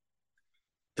Age.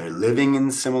 They're living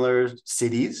in similar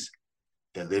cities.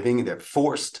 They're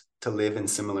forced to live in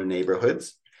similar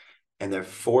neighborhoods, and they're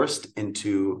forced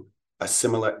into a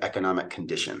similar economic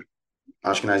condition.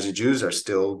 Ashkenazi Jews are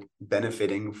still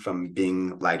benefiting from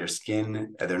being lighter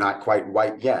skinned. They're not quite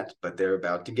white yet, but they're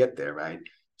about to get there, right?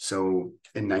 So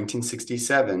in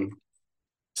 1967,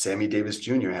 Sammy Davis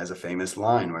Jr. has a famous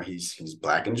line where he's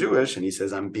Black and Jewish, and he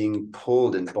says, I'm being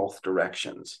pulled in both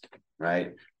directions,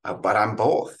 right? But I'm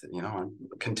both, I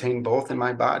contain both in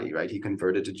my body, right? He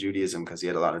converted to Judaism because he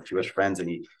had a lot of Jewish friends, and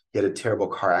he had a terrible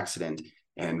car accident,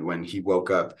 And when he woke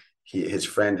up, his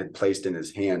friend had placed in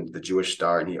his hand the Jewish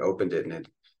star, and he opened it, and it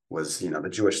was, the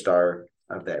Jewish star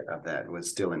of that was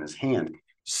still in his hand.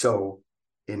 So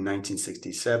in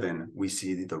 1967, we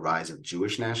see the rise of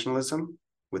Jewish nationalism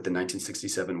with the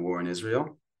 1967 war in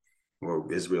Israel,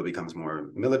 where Israel becomes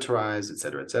more militarized, et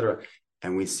cetera,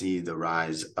 and we see the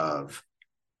rise of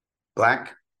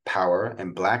Black power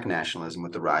and Black nationalism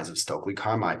with the rise of Stokely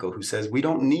Carmichael, who says we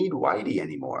don't need whitey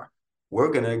anymore.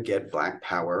 We're going to get Black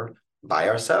power by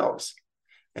ourselves.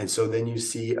 And so then you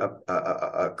see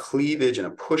a cleavage and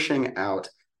a pushing out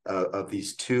of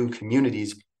these two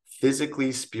communities,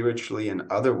 physically, spiritually, and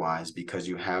otherwise, because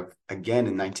you have, again,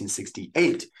 in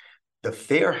 1968, the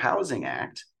Fair Housing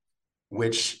Act,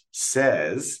 which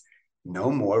says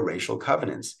no more racial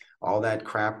covenants. All that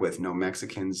crap with no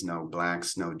Mexicans, no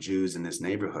Blacks, no Jews in this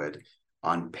neighborhood,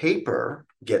 on paper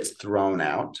gets thrown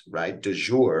out, right? De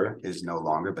jure is no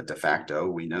longer, but de facto,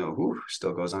 we know,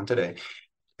 still goes on today.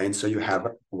 And so you have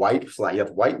white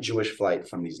Jewish flight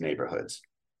from these neighborhoods.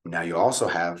 Now you also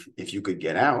have, if you could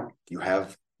get out, you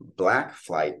have Black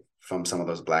flight from some of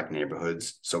those Black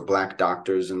neighborhoods. So Black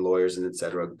doctors and lawyers and et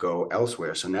cetera go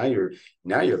elsewhere. So now you're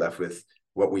left with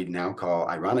what we now call,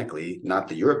 ironically, not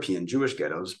the European Jewish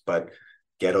ghettos, but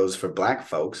ghettos for Black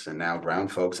folks, and now brown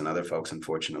folks and other folks,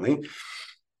 unfortunately.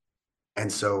 And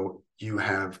so you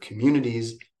have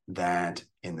communities that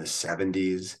in the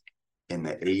 70s, in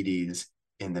the 80s,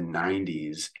 in the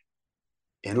 90s,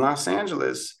 in Los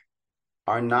Angeles,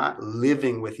 are not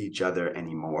living with each other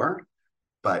anymore,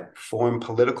 but form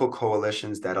political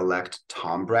coalitions that elect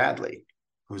Tom Bradley,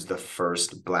 who's the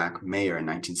first Black mayor in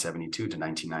 1972 to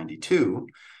 1992,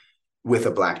 with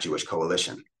a Black Jewish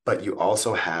coalition. But you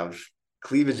also have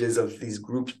cleavages of these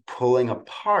groups pulling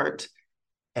apart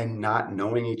and not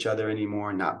knowing each other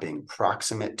anymore, not being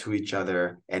proximate to each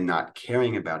other, and not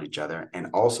caring about each other. And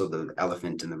also the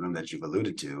elephant in the room that you've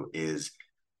alluded to is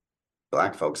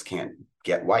Black folks can't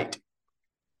get white.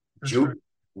 Right.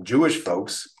 Jewish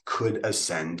folks could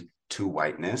ascend to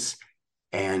whiteness,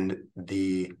 and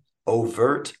the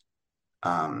overt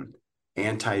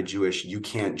anti-Jewish, you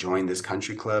can't join this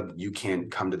country club, you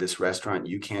can't come to this restaurant,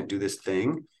 you can't do this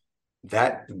thing,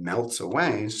 that melts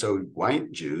away. So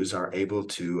white Jews are able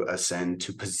to ascend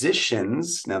to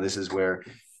positions. Now, this is where,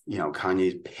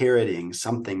 Kanye's parroting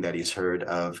something that he's heard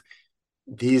of.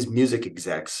 These music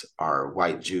execs are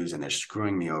white Jews and they're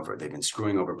screwing me over. They've been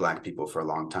screwing over Black people for a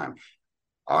long time.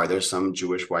 Are there some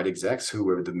Jewish white execs who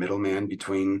were the middleman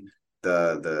between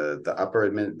the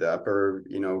upper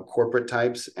corporate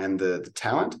types and the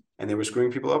talent, and they were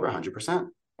screwing people over? 100%.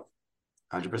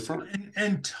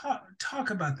 And talk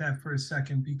about that for a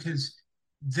second, because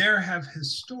there have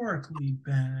historically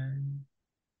been,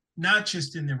 not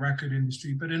just in the record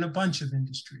industry, but in a bunch of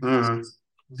industries,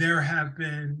 there have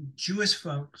been Jewish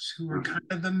folks who are kind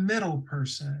of the middle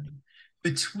person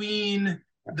between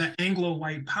the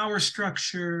Anglo-white power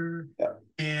structure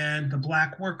and the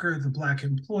Black worker, the Black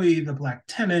employee, the Black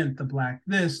tenant, the Black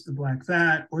this, the Black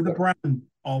that, or the brown,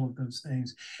 all of those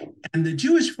things. And the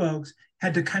Jewish folks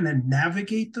had to kind of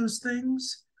navigate those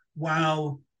things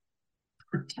while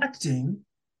protecting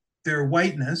their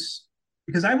whiteness.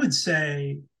 Because I would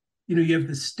say, you have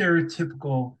the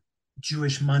stereotypical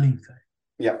Jewish money thing.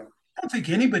 Yeah. I don't think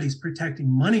anybody's protecting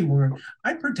money more.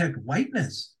 I'd protect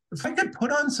whiteness. If I could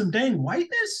put on some dang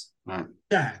whiteness,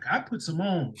 Jack, I put some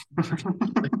on.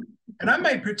 And I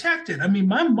might protect it. I mean,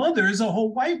 my mother is a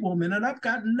whole white woman, and I've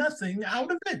got nothing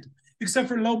out of it except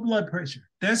for low blood pressure.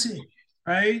 That's it,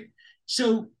 right?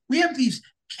 So we have these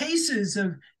cases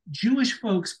of Jewish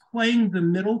folks playing the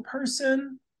middle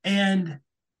person, and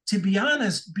to be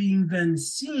honest, being then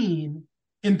seen,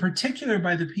 in particular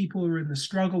by the people who are in the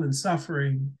struggle and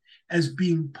suffering, as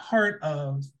being part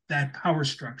of that power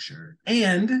structure,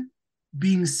 and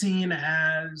being seen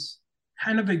as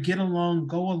kind of a get along,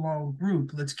 go along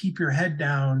group. Let's keep your head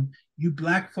down. You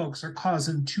Black folks are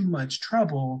causing too much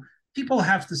trouble. People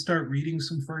have to start reading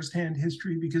some firsthand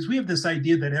history, because we have this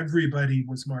idea that everybody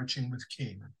was marching with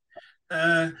King.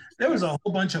 There was a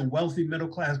whole bunch of wealthy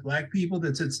middle-class Black people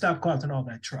that said, stop causing all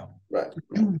that trouble. Right.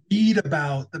 You read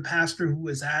about the pastor who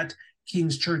was at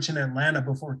King's church in Atlanta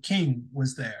before King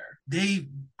was there. They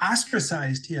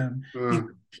ostracized him because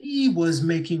he was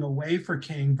making a way for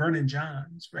King, Vernon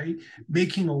Johns, right?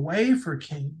 Making a way for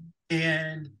King.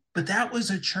 But that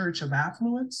was a church of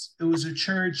affluence. It was a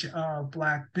church of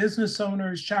Black business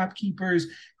owners, shopkeepers,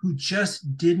 who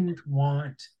just didn't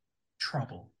want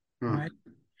trouble, right?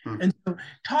 And so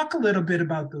talk a little bit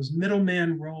about those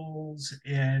middleman roles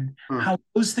and how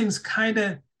those things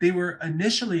they were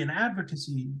initially an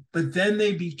advocacy, but then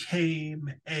they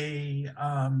became a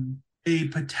a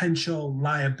potential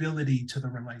liability to the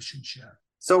relationship.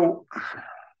 So,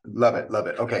 love it, love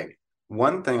it. Okay.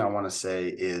 One thing I want to say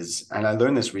is, and I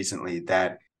learned this recently,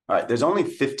 that, all right, there's only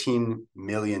 15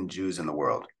 million Jews in the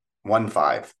world,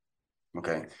 1-5.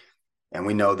 Okay. And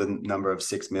we know the number of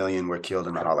 6 million were killed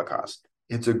in the Holocaust.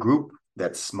 It's a group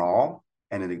that's small,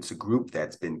 and it's a group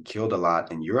that's been killed a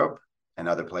lot in Europe and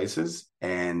other places.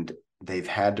 And they've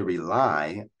had to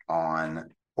rely on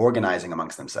organizing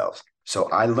amongst themselves. So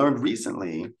I learned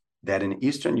recently that in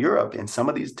Eastern Europe, in some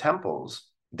of these temples,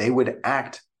 they would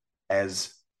act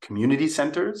as community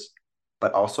centers,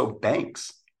 but also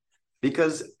banks,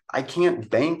 because I can't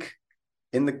bank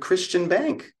in the Christian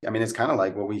bank. I mean, it's kind of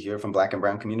like what we hear from Black and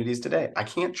brown communities today. I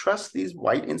can't trust these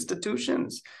white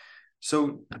institutions.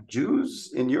 So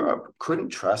Jews in Europe couldn't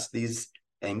trust these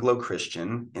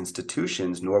Anglo-Christian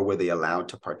institutions, nor were they allowed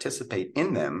to participate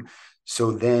in them.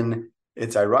 So then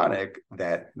it's ironic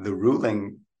that the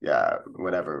ruling,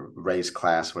 whatever, race,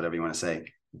 class, whatever you want to say,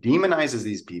 demonizes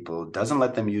these people, doesn't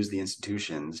let them use the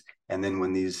institutions. And then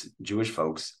when these Jewish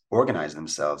folks organize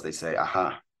themselves, they say,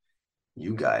 aha,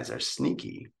 you guys are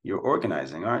sneaky. You're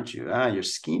organizing, aren't you? You're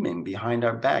scheming behind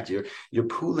our back. You're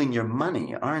pooling your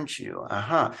money, aren't you?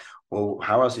 Well,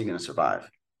 how else are you going to survive,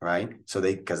 right? So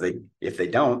if they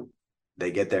don't,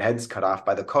 they get their heads cut off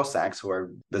by the Cossacks, who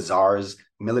are the Tsar's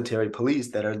military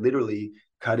police that are literally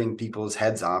cutting people's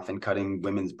heads off and cutting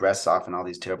women's breasts off, and all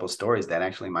these terrible stories that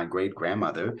actually my great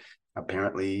grandmother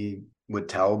apparently would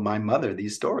tell my mother,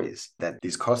 these stories that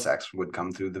these Cossacks would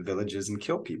come through the villages and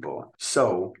kill people.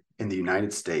 So in the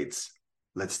United States,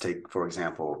 let's take, for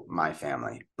example, my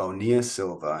family. Bonilla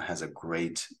Silva has a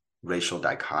great racial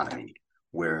dichotomy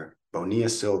where Bonilla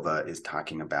Silva is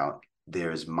talking about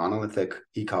there's monolithic,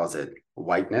 he calls it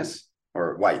whiteness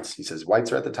or whites. He says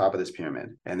whites are at the top of this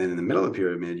pyramid. And then in the middle of the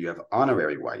pyramid, you have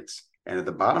honorary whites. And at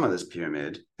the bottom of this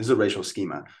pyramid, this is a racial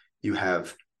schema, you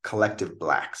have collective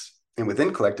blacks. And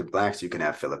within collective blacks, you can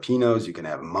have Filipinos, you can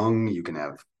have Hmong, you can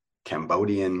have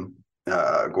Cambodian,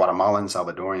 Guatemalan,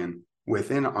 Salvadorian.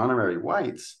 Within honorary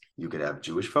whites, you could have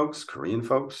Jewish folks, Korean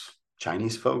folks,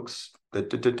 Chinese folks,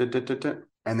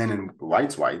 and then in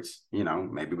whites,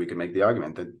 maybe we could make the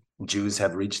argument that Jews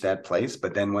have reached that place.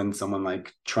 But then when someone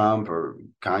like Trump or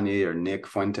Kanye or Nick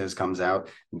Fuentes comes out,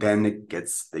 then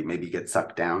they maybe get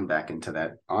sucked down back into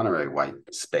that honorary white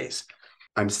space.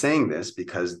 I'm saying this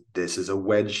because this is a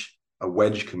wedge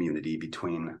community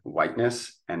between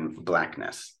whiteness and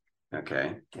blackness,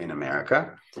 okay, in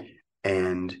America.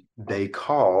 And they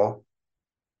call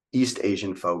East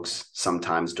Asian folks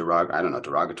sometimes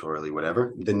derogatorily,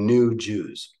 whatever, the new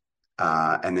Jews.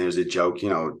 And there's a joke,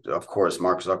 of course,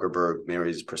 Mark Zuckerberg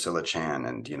marries Priscilla Chan,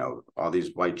 and, all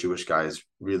these white Jewish guys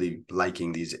really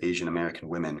liking these Asian American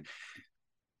women.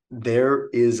 There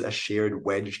is a shared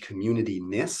wedge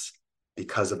community-ness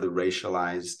because of the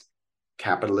racialized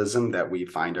capitalism that we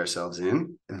find ourselves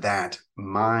in, that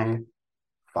my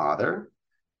father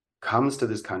comes to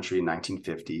this country in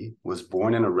 1950, was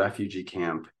born in a refugee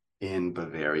camp in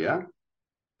Bavaria,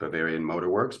 Bavarian Motor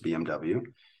Works, BMW.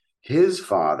 His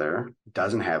father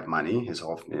doesn't have money. His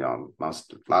whole, a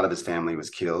lot of his family was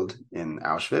killed in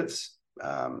Auschwitz.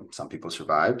 Some people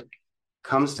survived.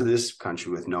 Comes to this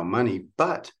country with no money,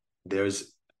 but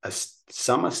there's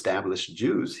some established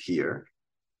Jews here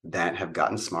that have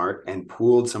gotten smart and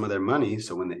pooled some of their money.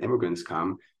 So when the immigrants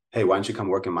come, hey, why don't you come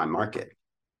work in my market?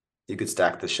 You could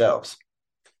stack the shelves.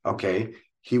 Okay,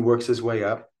 he works his way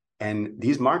up, and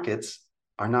these markets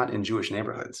are not in Jewish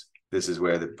neighborhoods. This is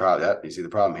where you see the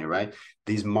problem here, right?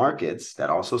 These markets that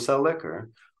also sell liquor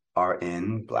are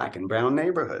in Black and brown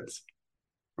neighborhoods,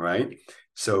 right?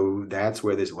 So that's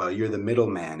where you're the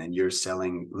middleman and you're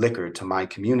selling liquor to my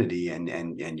community, and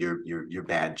you're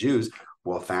bad Jews.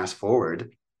 Well, fast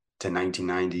forward to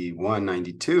 1991,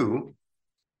 92,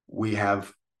 we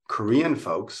have Korean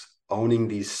folks owning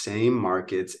these same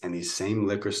markets and these same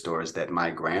liquor stores that my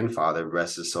grandfather,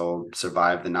 rest his soul,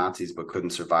 survived the Nazis but couldn't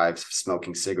survive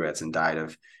smoking cigarettes and died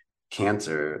of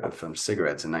cancer from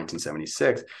cigarettes in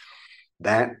 1976.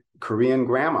 That Korean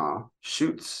grandma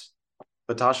shoots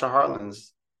Natasha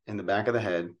Harlins in the back of the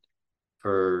head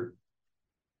for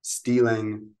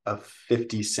stealing a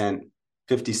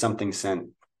 50-something cent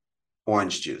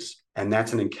orange juice. And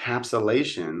that's an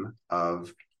encapsulation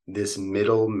of this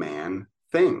middleman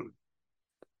thing,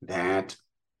 that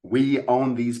we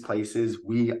own these places,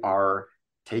 we are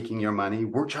taking your money,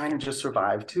 we're trying to just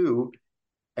survive too,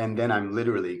 and then I'm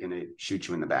literally going to shoot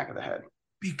you in the back of the head.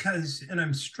 Because, and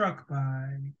I'm struck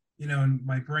by, and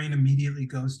my brain immediately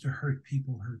goes to hurt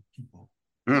people.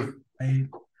 Right?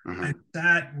 Mm-hmm. I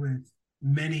sat with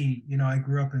many, I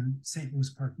grew up in St. Louis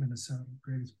Park, Minnesota,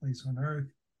 greatest place on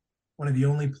earth. one of the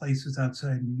only places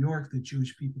outside New York that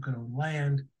Jewish people could own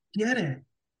land. Get it.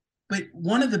 But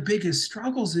one of the biggest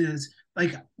struggles is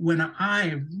like when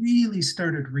I really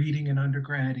started reading in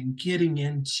undergrad and getting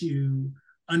into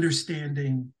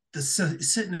understanding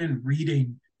sitting and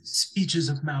reading speeches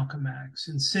of Malcolm X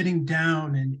and sitting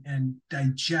down and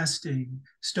digesting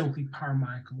Stokely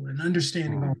Carmichael and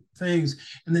understanding all the things,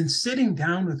 and then sitting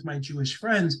down with my Jewish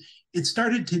friends, it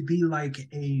started to be like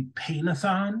a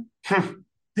pain-a-thon.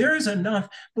 There is enough,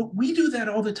 but we do that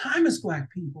all the time as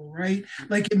Black people, right?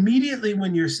 Like immediately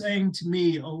when you're saying to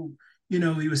me, oh,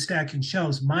 he was stacking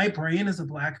shelves, my brain as a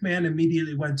Black man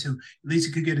immediately went to, at least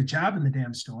he could get a job in the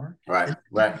damn store. Right,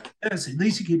 right. Yes, at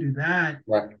least he could do that.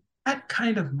 Right. That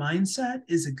kind of mindset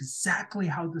is exactly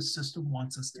how the system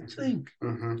wants us to think.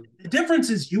 Mm-hmm. The difference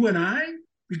is you and I,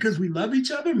 because we love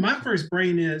each other, my first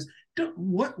brain is,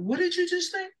 what did you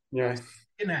just think? Yeah.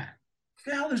 What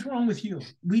the hell is wrong with you?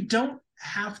 We don't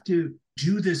have to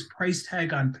do this price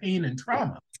tag on pain and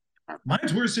trauma.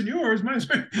 Mine's worse than yours.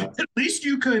 At least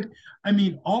you could. I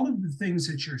mean, all of the things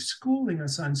that you're schooling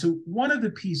us on. So one of the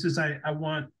pieces I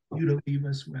want you to leave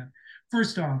us with,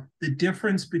 first off, the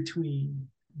difference between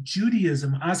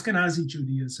Judaism, Ashkenazi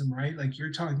Judaism, right? Like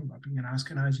you're talking about being an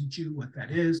Ashkenazi Jew, what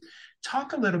that is.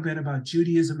 Talk a little bit about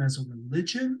Judaism as a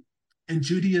religion and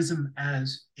Judaism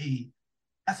as a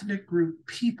ethnic group,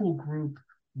 people group,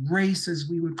 race, as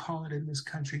we would call it in this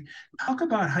country. Talk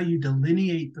about how you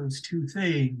delineate those two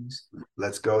things.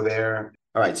 Let's go there.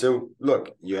 All right. So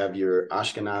look, you have your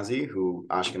Ashkenazi, who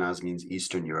Ashkenaz means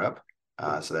Eastern Europe.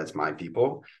 So that's my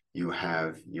people. You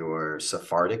have your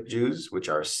Sephardic Jews, which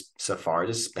are Sephard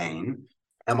is Spain.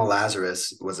 Emma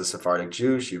Lazarus was a Sephardic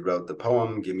Jew. She wrote the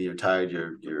poem, "Give me your tired,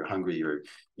 you're hungry, your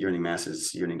yearning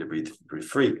masses yearning to breathe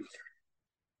free."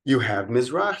 You have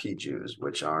Mizrahi Jews,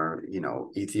 which are,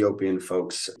 Ethiopian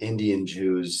folks, Indian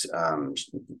Jews,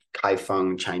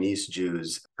 Kaifeng Chinese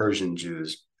Jews, Persian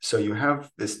Jews. So you have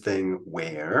this thing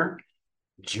where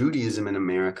Judaism in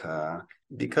America,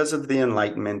 because of the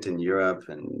Enlightenment in Europe,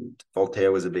 and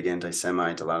Voltaire was a big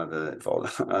anti-Semite, a lot of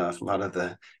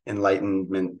the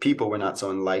Enlightenment people were not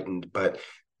so enlightened, but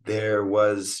there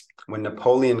was, when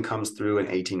Napoleon comes through in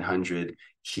 1800,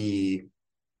 he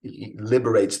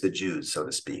liberates the Jews, so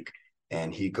to speak.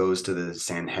 And he goes to the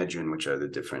Sanhedrin, which are the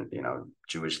different,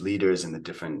 Jewish leaders in the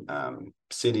different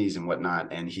cities and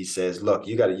whatnot. And he says, look,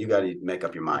 you got to make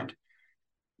up your mind.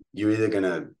 You're either going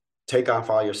to take off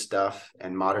all your stuff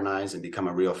and modernize and become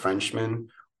a real Frenchman,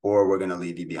 or we're going to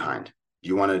leave you behind.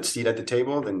 You want a seat at the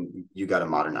table, then you got to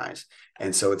modernize.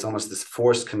 And so it's almost this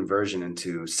forced conversion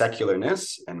into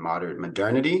secularness and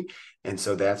modernity. And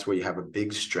so that's where you have a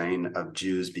big strain of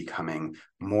Jews becoming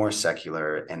more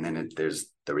secular. And then there's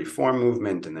the Reform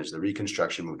movement and there's the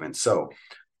Reconstruction movement. So,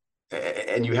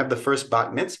 and you have the first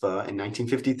bat mitzvah in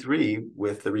 1953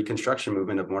 with the Reconstruction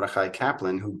movement of Mordechai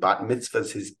Kaplan, who bat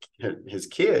mitzvahs his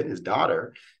kid, his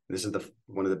daughter. This is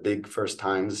one of the big first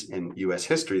times in U.S.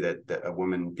 history that a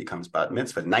woman becomes bat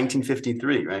mitzvah.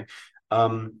 1953, right?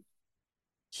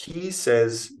 He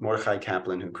says, Mordechai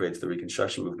Kaplan, who creates the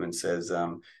Reconstruction movement, says,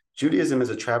 Judaism is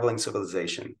a traveling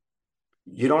civilization.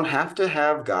 You don't have to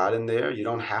have God in there. You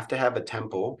don't have to have a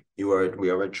temple. We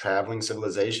are a traveling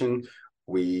civilization.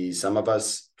 Some of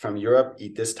us from Europe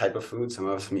eat this type of food. Some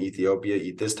of us from Ethiopia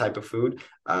eat this type of food.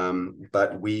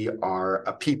 But we are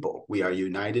a people. We are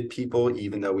united people,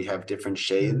 even though we have different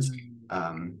shades.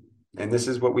 And this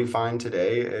is what we find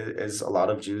today, is a lot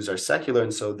of Jews are secular.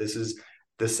 And so this is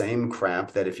the same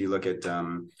crap that if you look at,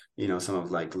 some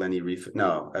of like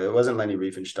it wasn't Leni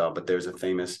Riefenstahl, but there's a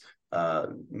famous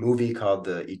movie called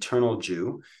The Eternal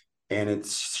Jew. And it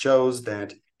shows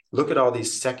that, look at all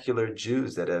these secular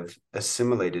Jews that have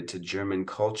assimilated to German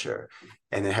culture.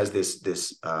 And it has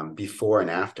this before and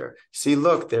after. See,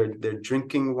 look, they're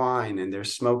drinking wine and they're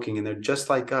smoking and they're just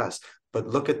like us. But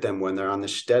look at them when they're on the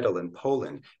shtetl in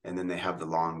Poland, and then they have the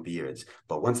long beards.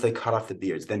 But once they cut off the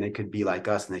beards, then they could be like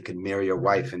us and they could marry a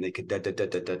wife and they could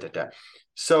da.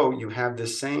 So you have the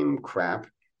same crap.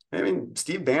 I mean,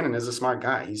 Steve Bannon is a smart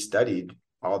guy. He studied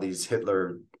all these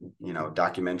Hitler,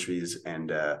 documentaries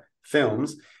and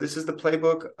films. This is the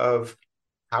playbook of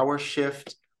power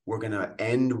shift. We're going to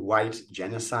end white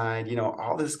genocide.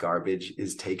 All this garbage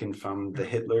is taken from the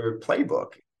Hitler playbook.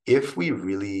 If we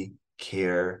really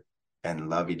care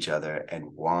and love each other and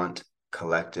want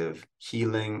collective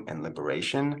healing and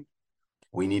liberation,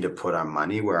 we need to put our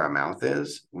money where our mouth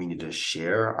is. We need to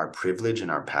share our privilege and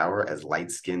our power as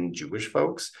light-skinned Jewish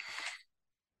folks.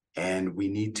 And we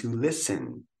need to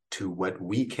listen to what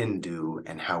we can do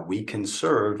and how we can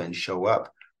serve and show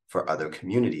up for other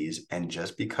communities. And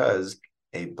just because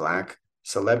a Black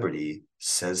celebrity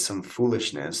says some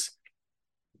foolishness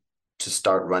to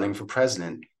start running for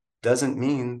president doesn't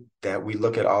mean that we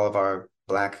look at all of our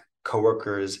Black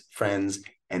coworkers, friends,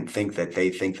 and think that they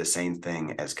think the same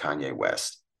thing as Kanye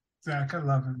West. Zach, I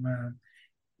love it, man.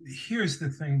 Here's the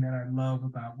thing that I love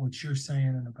about what you're saying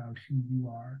and about who you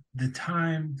are. The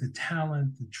time, the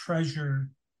talent, the treasure,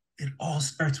 it all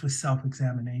starts with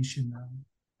self-examination, though.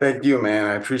 Thank you, man.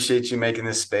 I appreciate you making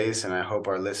this space, and I hope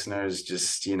our listeners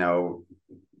just,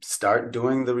 start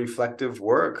doing the reflective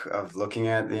work of looking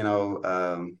at,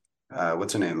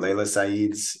 what's her name? Layla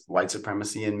Saeed's White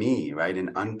Supremacy and Me, right?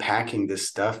 And unpacking this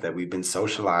stuff that we've been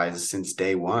socialized since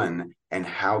day one. And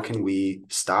how can we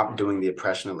stop doing the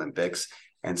oppression Olympics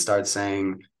and start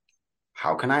saying,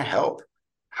 how can I help?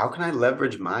 How can I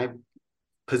leverage my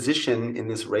position in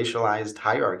this racialized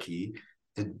hierarchy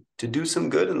to do some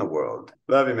good in the world?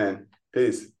 Love you, man.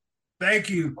 Peace.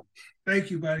 Thank you. Thank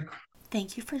you, buddy.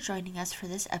 Thank you for joining us for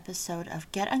this episode of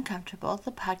Get Uncomfortable,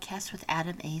 the podcast with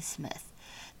Adam A. Smith.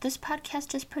 This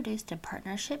podcast is produced in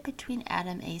partnership between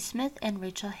Adam A. Smith and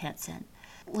Rachel Hansen.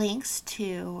 Links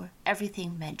to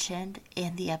everything mentioned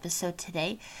in the episode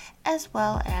today, as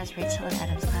well as Rachel and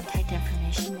Adam's contact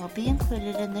information, will be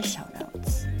included in the show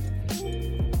notes.